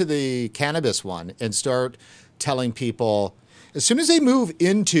move into the cannabis one and start telling people, as soon as they move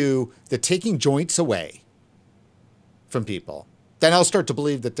into the taking joints away from people, then I'll start to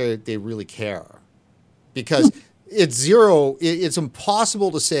believe that they really care, because it's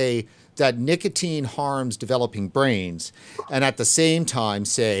impossible to say that nicotine harms developing brains and at the same time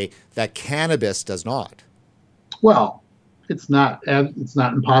say that cannabis does not. Well, it's not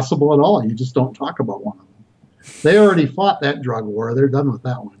impossible at all. You just don't talk about one of them. They already fought that drug war. They're done with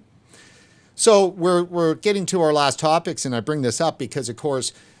that one. So we're getting to our last topics, and I bring this up because, of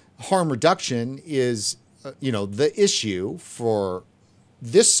course, harm reduction is, the issue for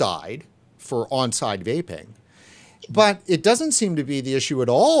this side, for on-side vaping. But it doesn't seem to be the issue at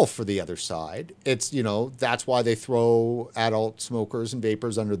all for the other side. It's, that's why they throw adult smokers and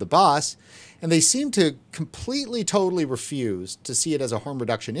vapers under the bus. And they seem to completely, totally refuse to see it as a harm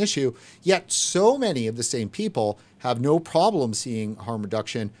reduction issue. Yet so many of the same people have no problem seeing harm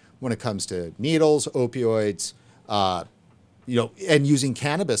reduction when it comes to needles, opioids, and using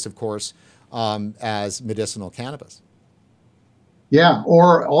cannabis, of course, as medicinal cannabis. Yeah,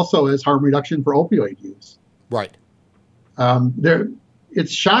 or also as harm reduction for opioid use. Right.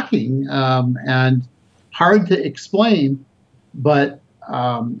 It's shocking and hard to explain, but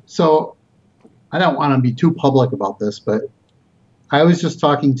so I don't want to be too public about this, but I was just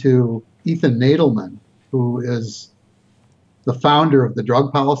talking to Ethan Nadelman, who is the founder of the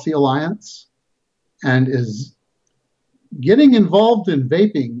Drug Policy Alliance and is getting involved in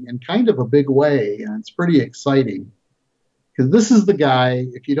vaping in kind of a big way, and it's pretty exciting. Because this is the guy,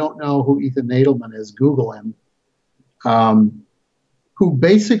 if you don't know who Ethan Nadelman is, Google him, who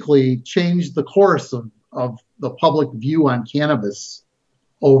basically changed the course of the public view on cannabis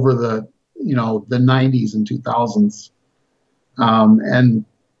over the 90s and 2000s, and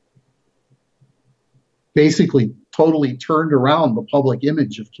basically totally turned around the public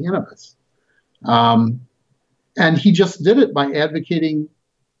image of cannabis. And he just did it by advocating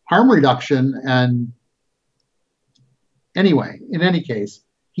harm reduction. And anyway, in any case,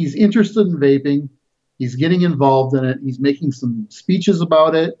 he's interested in vaping. He's getting involved in it. He's making some speeches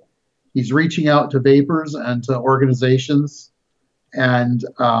about it. He's reaching out to vapers and to organizations. And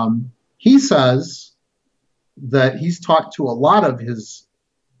he says that he's talked to a lot of his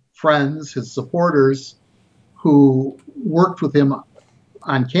friends, his supporters, who worked with him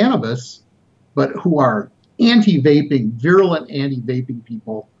on cannabis, but who are anti-vaping, virulent anti-vaping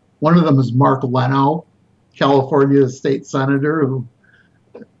people. One of them is Mark Leno, California's state senator, who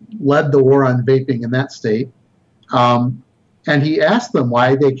led the war on vaping in that state. And he asked them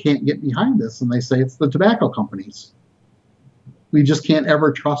why they can't get behind this, and they say it's the tobacco companies. We just can't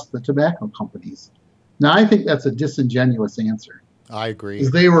ever trust the tobacco companies. Now, I think that's a disingenuous answer. I agree.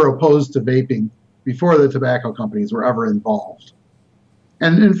 Because they were opposed to vaping before the tobacco companies were ever involved.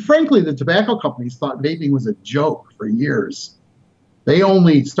 And frankly, the tobacco companies thought vaping was a joke for years. They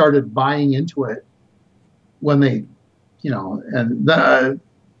only started buying into it when they,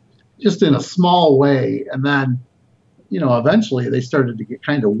 just in a small way. And then, eventually they started to get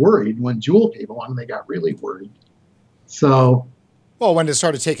kind of worried. When Juul came along, they got really worried. So, well, when it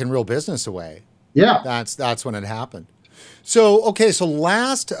started taking real business away. Yeah. That's when it happened. So, okay, so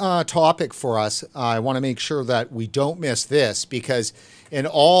last topic for us, I want to make sure that we don't miss this, because in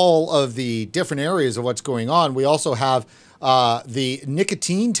all of the different areas of what's going on, we also have the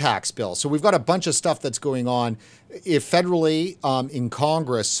nicotine tax bill. So we've got a bunch of stuff that's going on federally in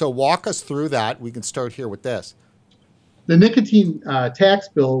Congress. So walk us through that. We can start here with this. The nicotine tax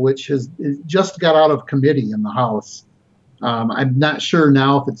bill, which has just got out of committee in the House. I'm not sure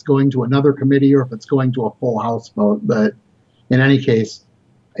now if it's going to another committee or if it's going to a full House vote, but in any case,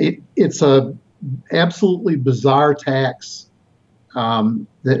 it's a absolutely bizarre tax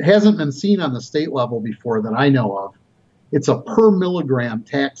that hasn't been seen on the state level before that I know of. It's a per milligram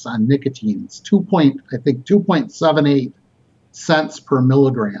tax on nicotine. It's 2.78 cents per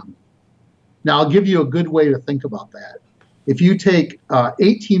milligram. Now, I'll give you a good way to think about that. If you take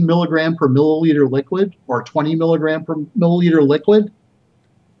 18 milligram per milliliter liquid or 20 milligram per milliliter liquid,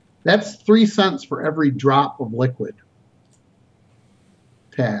 that's 3 cents for every drop of liquid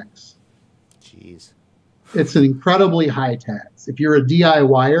tax. Jeez. It's an incredibly high tax. If you're a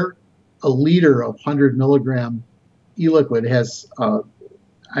DIYer, a liter of 100 milligram e-liquid has,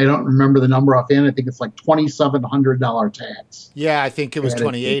 I don't remember the number offhand, I think it's like $2,700 tax. Yeah, I think it was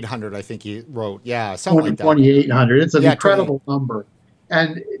 2,800, I think you wrote. Yeah, something like that. 2,800. It's an incredible number.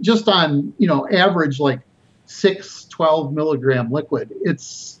 And just on, average like 12 milligram liquid,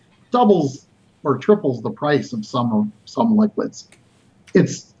 it's doubles or triples the price of some liquids.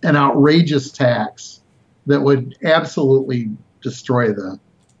 It's an outrageous tax that would absolutely destroy the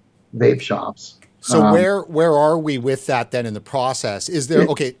vape shops. So where are we with that then in the process? Is there,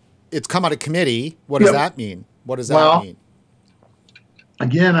 okay, it's come out of committee. What does that mean? What does that mean?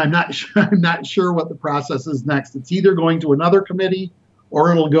 Again, I'm not sure. I'm not sure what the process is next. It's either going to another committee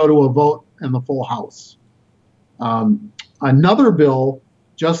or it'll go to a vote in the full House. Another bill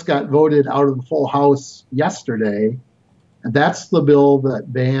just got voted out of the full House yesterday, and that's the bill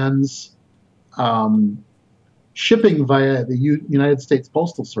that bans shipping via the United States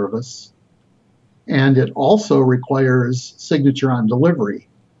Postal Service, and it also requires signature on delivery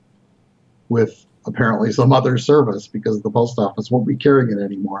with apparently some other service because the post office won't be carrying it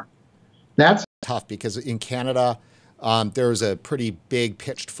anymore. That's tough because in Canada, there's a pretty big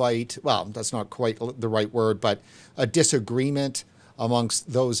pitched fight. Well, that's not quite the right word, but a disagreement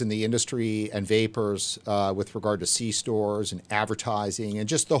amongst those in the industry and vapers with regard to C-stores and advertising and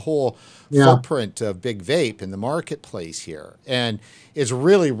just the whole footprint of big vape in the marketplace here. And it's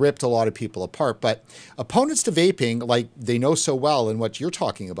really ripped a lot of people apart. But opponents to vaping, like they know so well, and what you're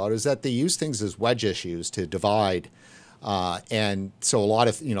talking about is that they use things as wedge issues to divide. And so a lot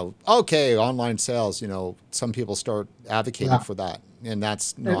of, okay, online sales, some people start advocating for that. And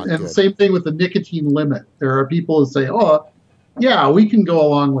that's not good. And same thing with the nicotine limit. There are people who say, oh, yeah, we can go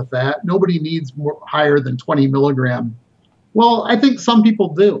along with that. Nobody needs more higher than 20 milligram. Well, I think some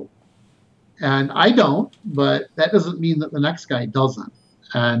people do. And I don't, but that doesn't mean that the next guy doesn't.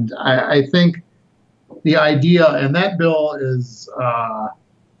 And I think the idea, and that bill is,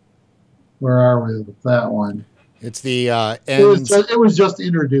 where are we with that one? It's the it was just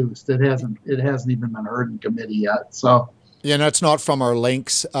introduced. It hasn't even been heard in committee yet. So yeah, that's not from our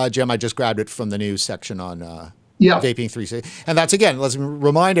links, Jim. I just grabbed it from the news section on Vaping 360. And that's, again, let's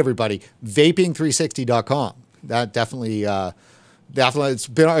remind everybody, vaping360.com. That definitely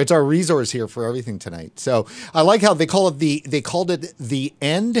it's our resource here for everything tonight. So I like how they called it the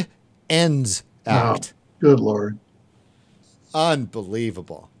End Ends Act. Oh, good Lord.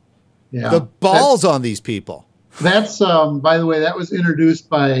 Unbelievable. Yeah. The balls on these people. That's, by the way, that was introduced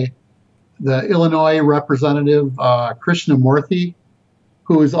by the Illinois representative, Krishnamurthy,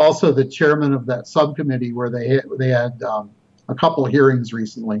 who is also the chairman of that subcommittee where they had a couple of hearings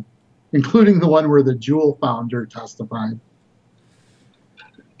recently, including the one where the Juul founder testified.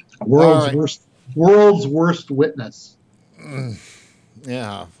 World's worst witness.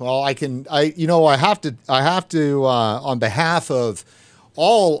 Yeah. Well, I have to on behalf of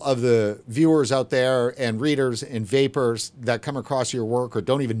all of the viewers out there and readers and vapers that come across your work or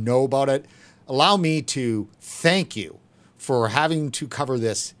don't even know about it, allow me to thank you for having to cover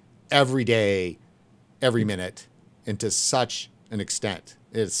this every day, every minute, and to such an extent.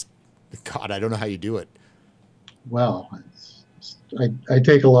 God, I don't know how you do it. Well, I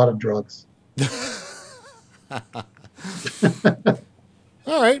take a lot of drugs.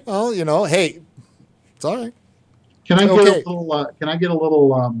 All right. Well, hey, it's all right. Can I get a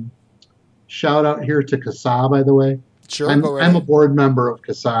little shout out here to CASA, by the way? Sure. I'm a board member of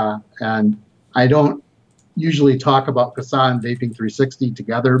CASA, and I don't usually talk about CASA and Vaping 360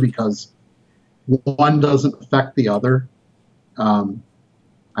 together because one doesn't affect the other.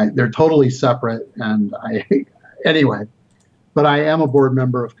 They're totally separate, and anyway. But I am a board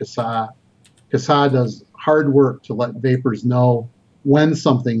member of CASA. CASA does hard work to let vapers know when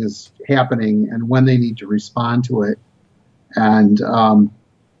something is happening and when they need to respond to it. And,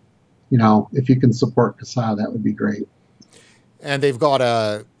 if you can support CASA, that would be great. And they've got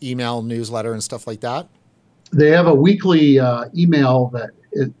a email newsletter and stuff like that? They have a weekly email that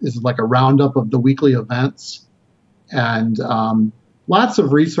is like a roundup of the weekly events. And lots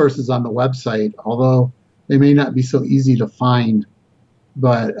of resources on the website, although they may not be so easy to find.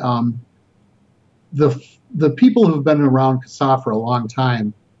 But the people who've been around CASA for a long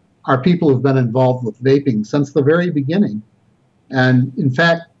time are people who've been involved with vaping since the very beginning. And in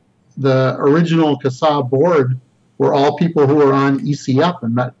fact, the original CASA board were all people who were on ECF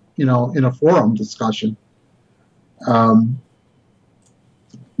and met, in a forum discussion.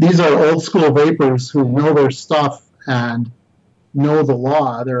 These are old school vapers who know their stuff and know the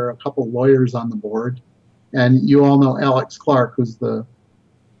law. There are a couple lawyers on the board. And you all know Alex Clark, who's the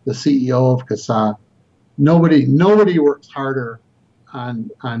CEO of CASA. Nobody works harder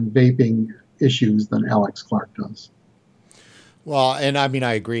on vaping issues than Alex Clark does. Well, and I mean,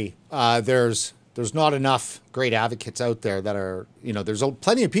 I agree. There's not enough great advocates out there that are, there's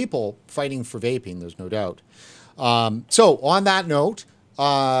plenty of people fighting for vaping. There's no doubt. So on that note,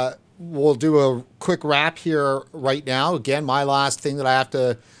 we'll do a quick wrap here right now. Again, my last thing that I have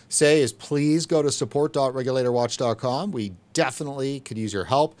to say is please go to support.regulatorwatch.com. We definitely could use your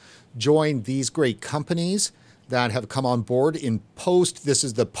help. Join these great companies that have come on board in this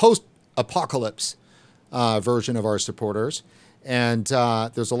is the post-apocalypse version of our supporters. And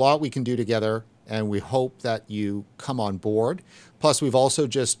there's a lot we can do together. and we hope that you come on board. Plus, we've also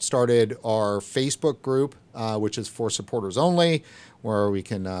just started our Facebook group, which is for supporters only, where we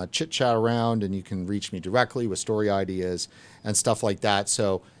can chit-chat around, and you can reach me directly with story ideas and stuff like that.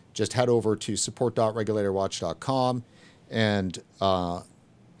 So just head over to support.regulatorwatch.com and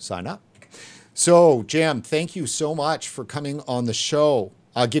sign up. So, Jim, thank you so much for coming on the show.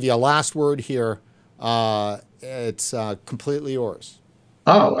 I'll give you a last word here. It's completely yours.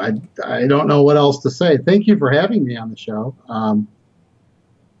 Oh, I don't know what else to say. Thank you for having me on the show.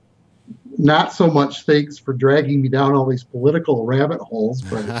 Not so much thanks for dragging me down all these political rabbit holes,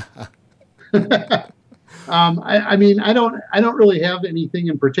 but I mean, I don't really have anything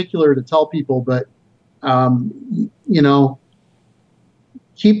in particular to tell people, but you know,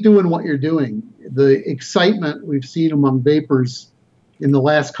 keep doing what you're doing. The excitement we've seen among vapers in the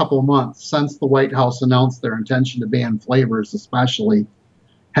last couple of months since the White House announced their intention to ban flavors, especially,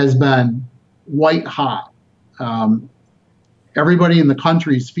 has been white hot. Everybody in the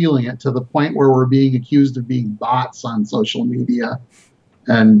country is feeling it, to the point where we're being accused of being bots on social media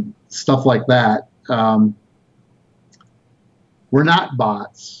and stuff like that. We're not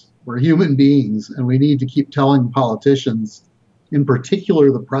bots. We're human beings, and we need to keep telling politicians, in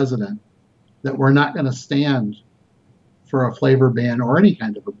particular the president, that we're not going to stand for a flavor ban or any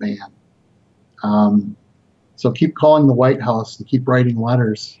kind of a ban. So keep calling the White House and keep writing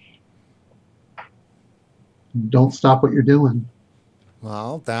letters. Don't stop what you're doing.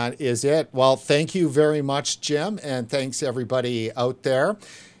 Well, that is it. Well, thank you very much, Jim, and thanks everybody out there.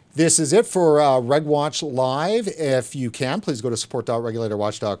 This is it for RegWatch Live. If you can, please go to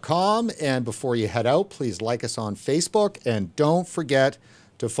support.regulatorwatch.com. And before you head out, please like us on Facebook, and don't forget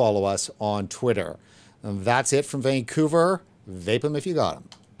to follow us on Twitter. And that's it from Vancouver. Vape 'em if you got 'em.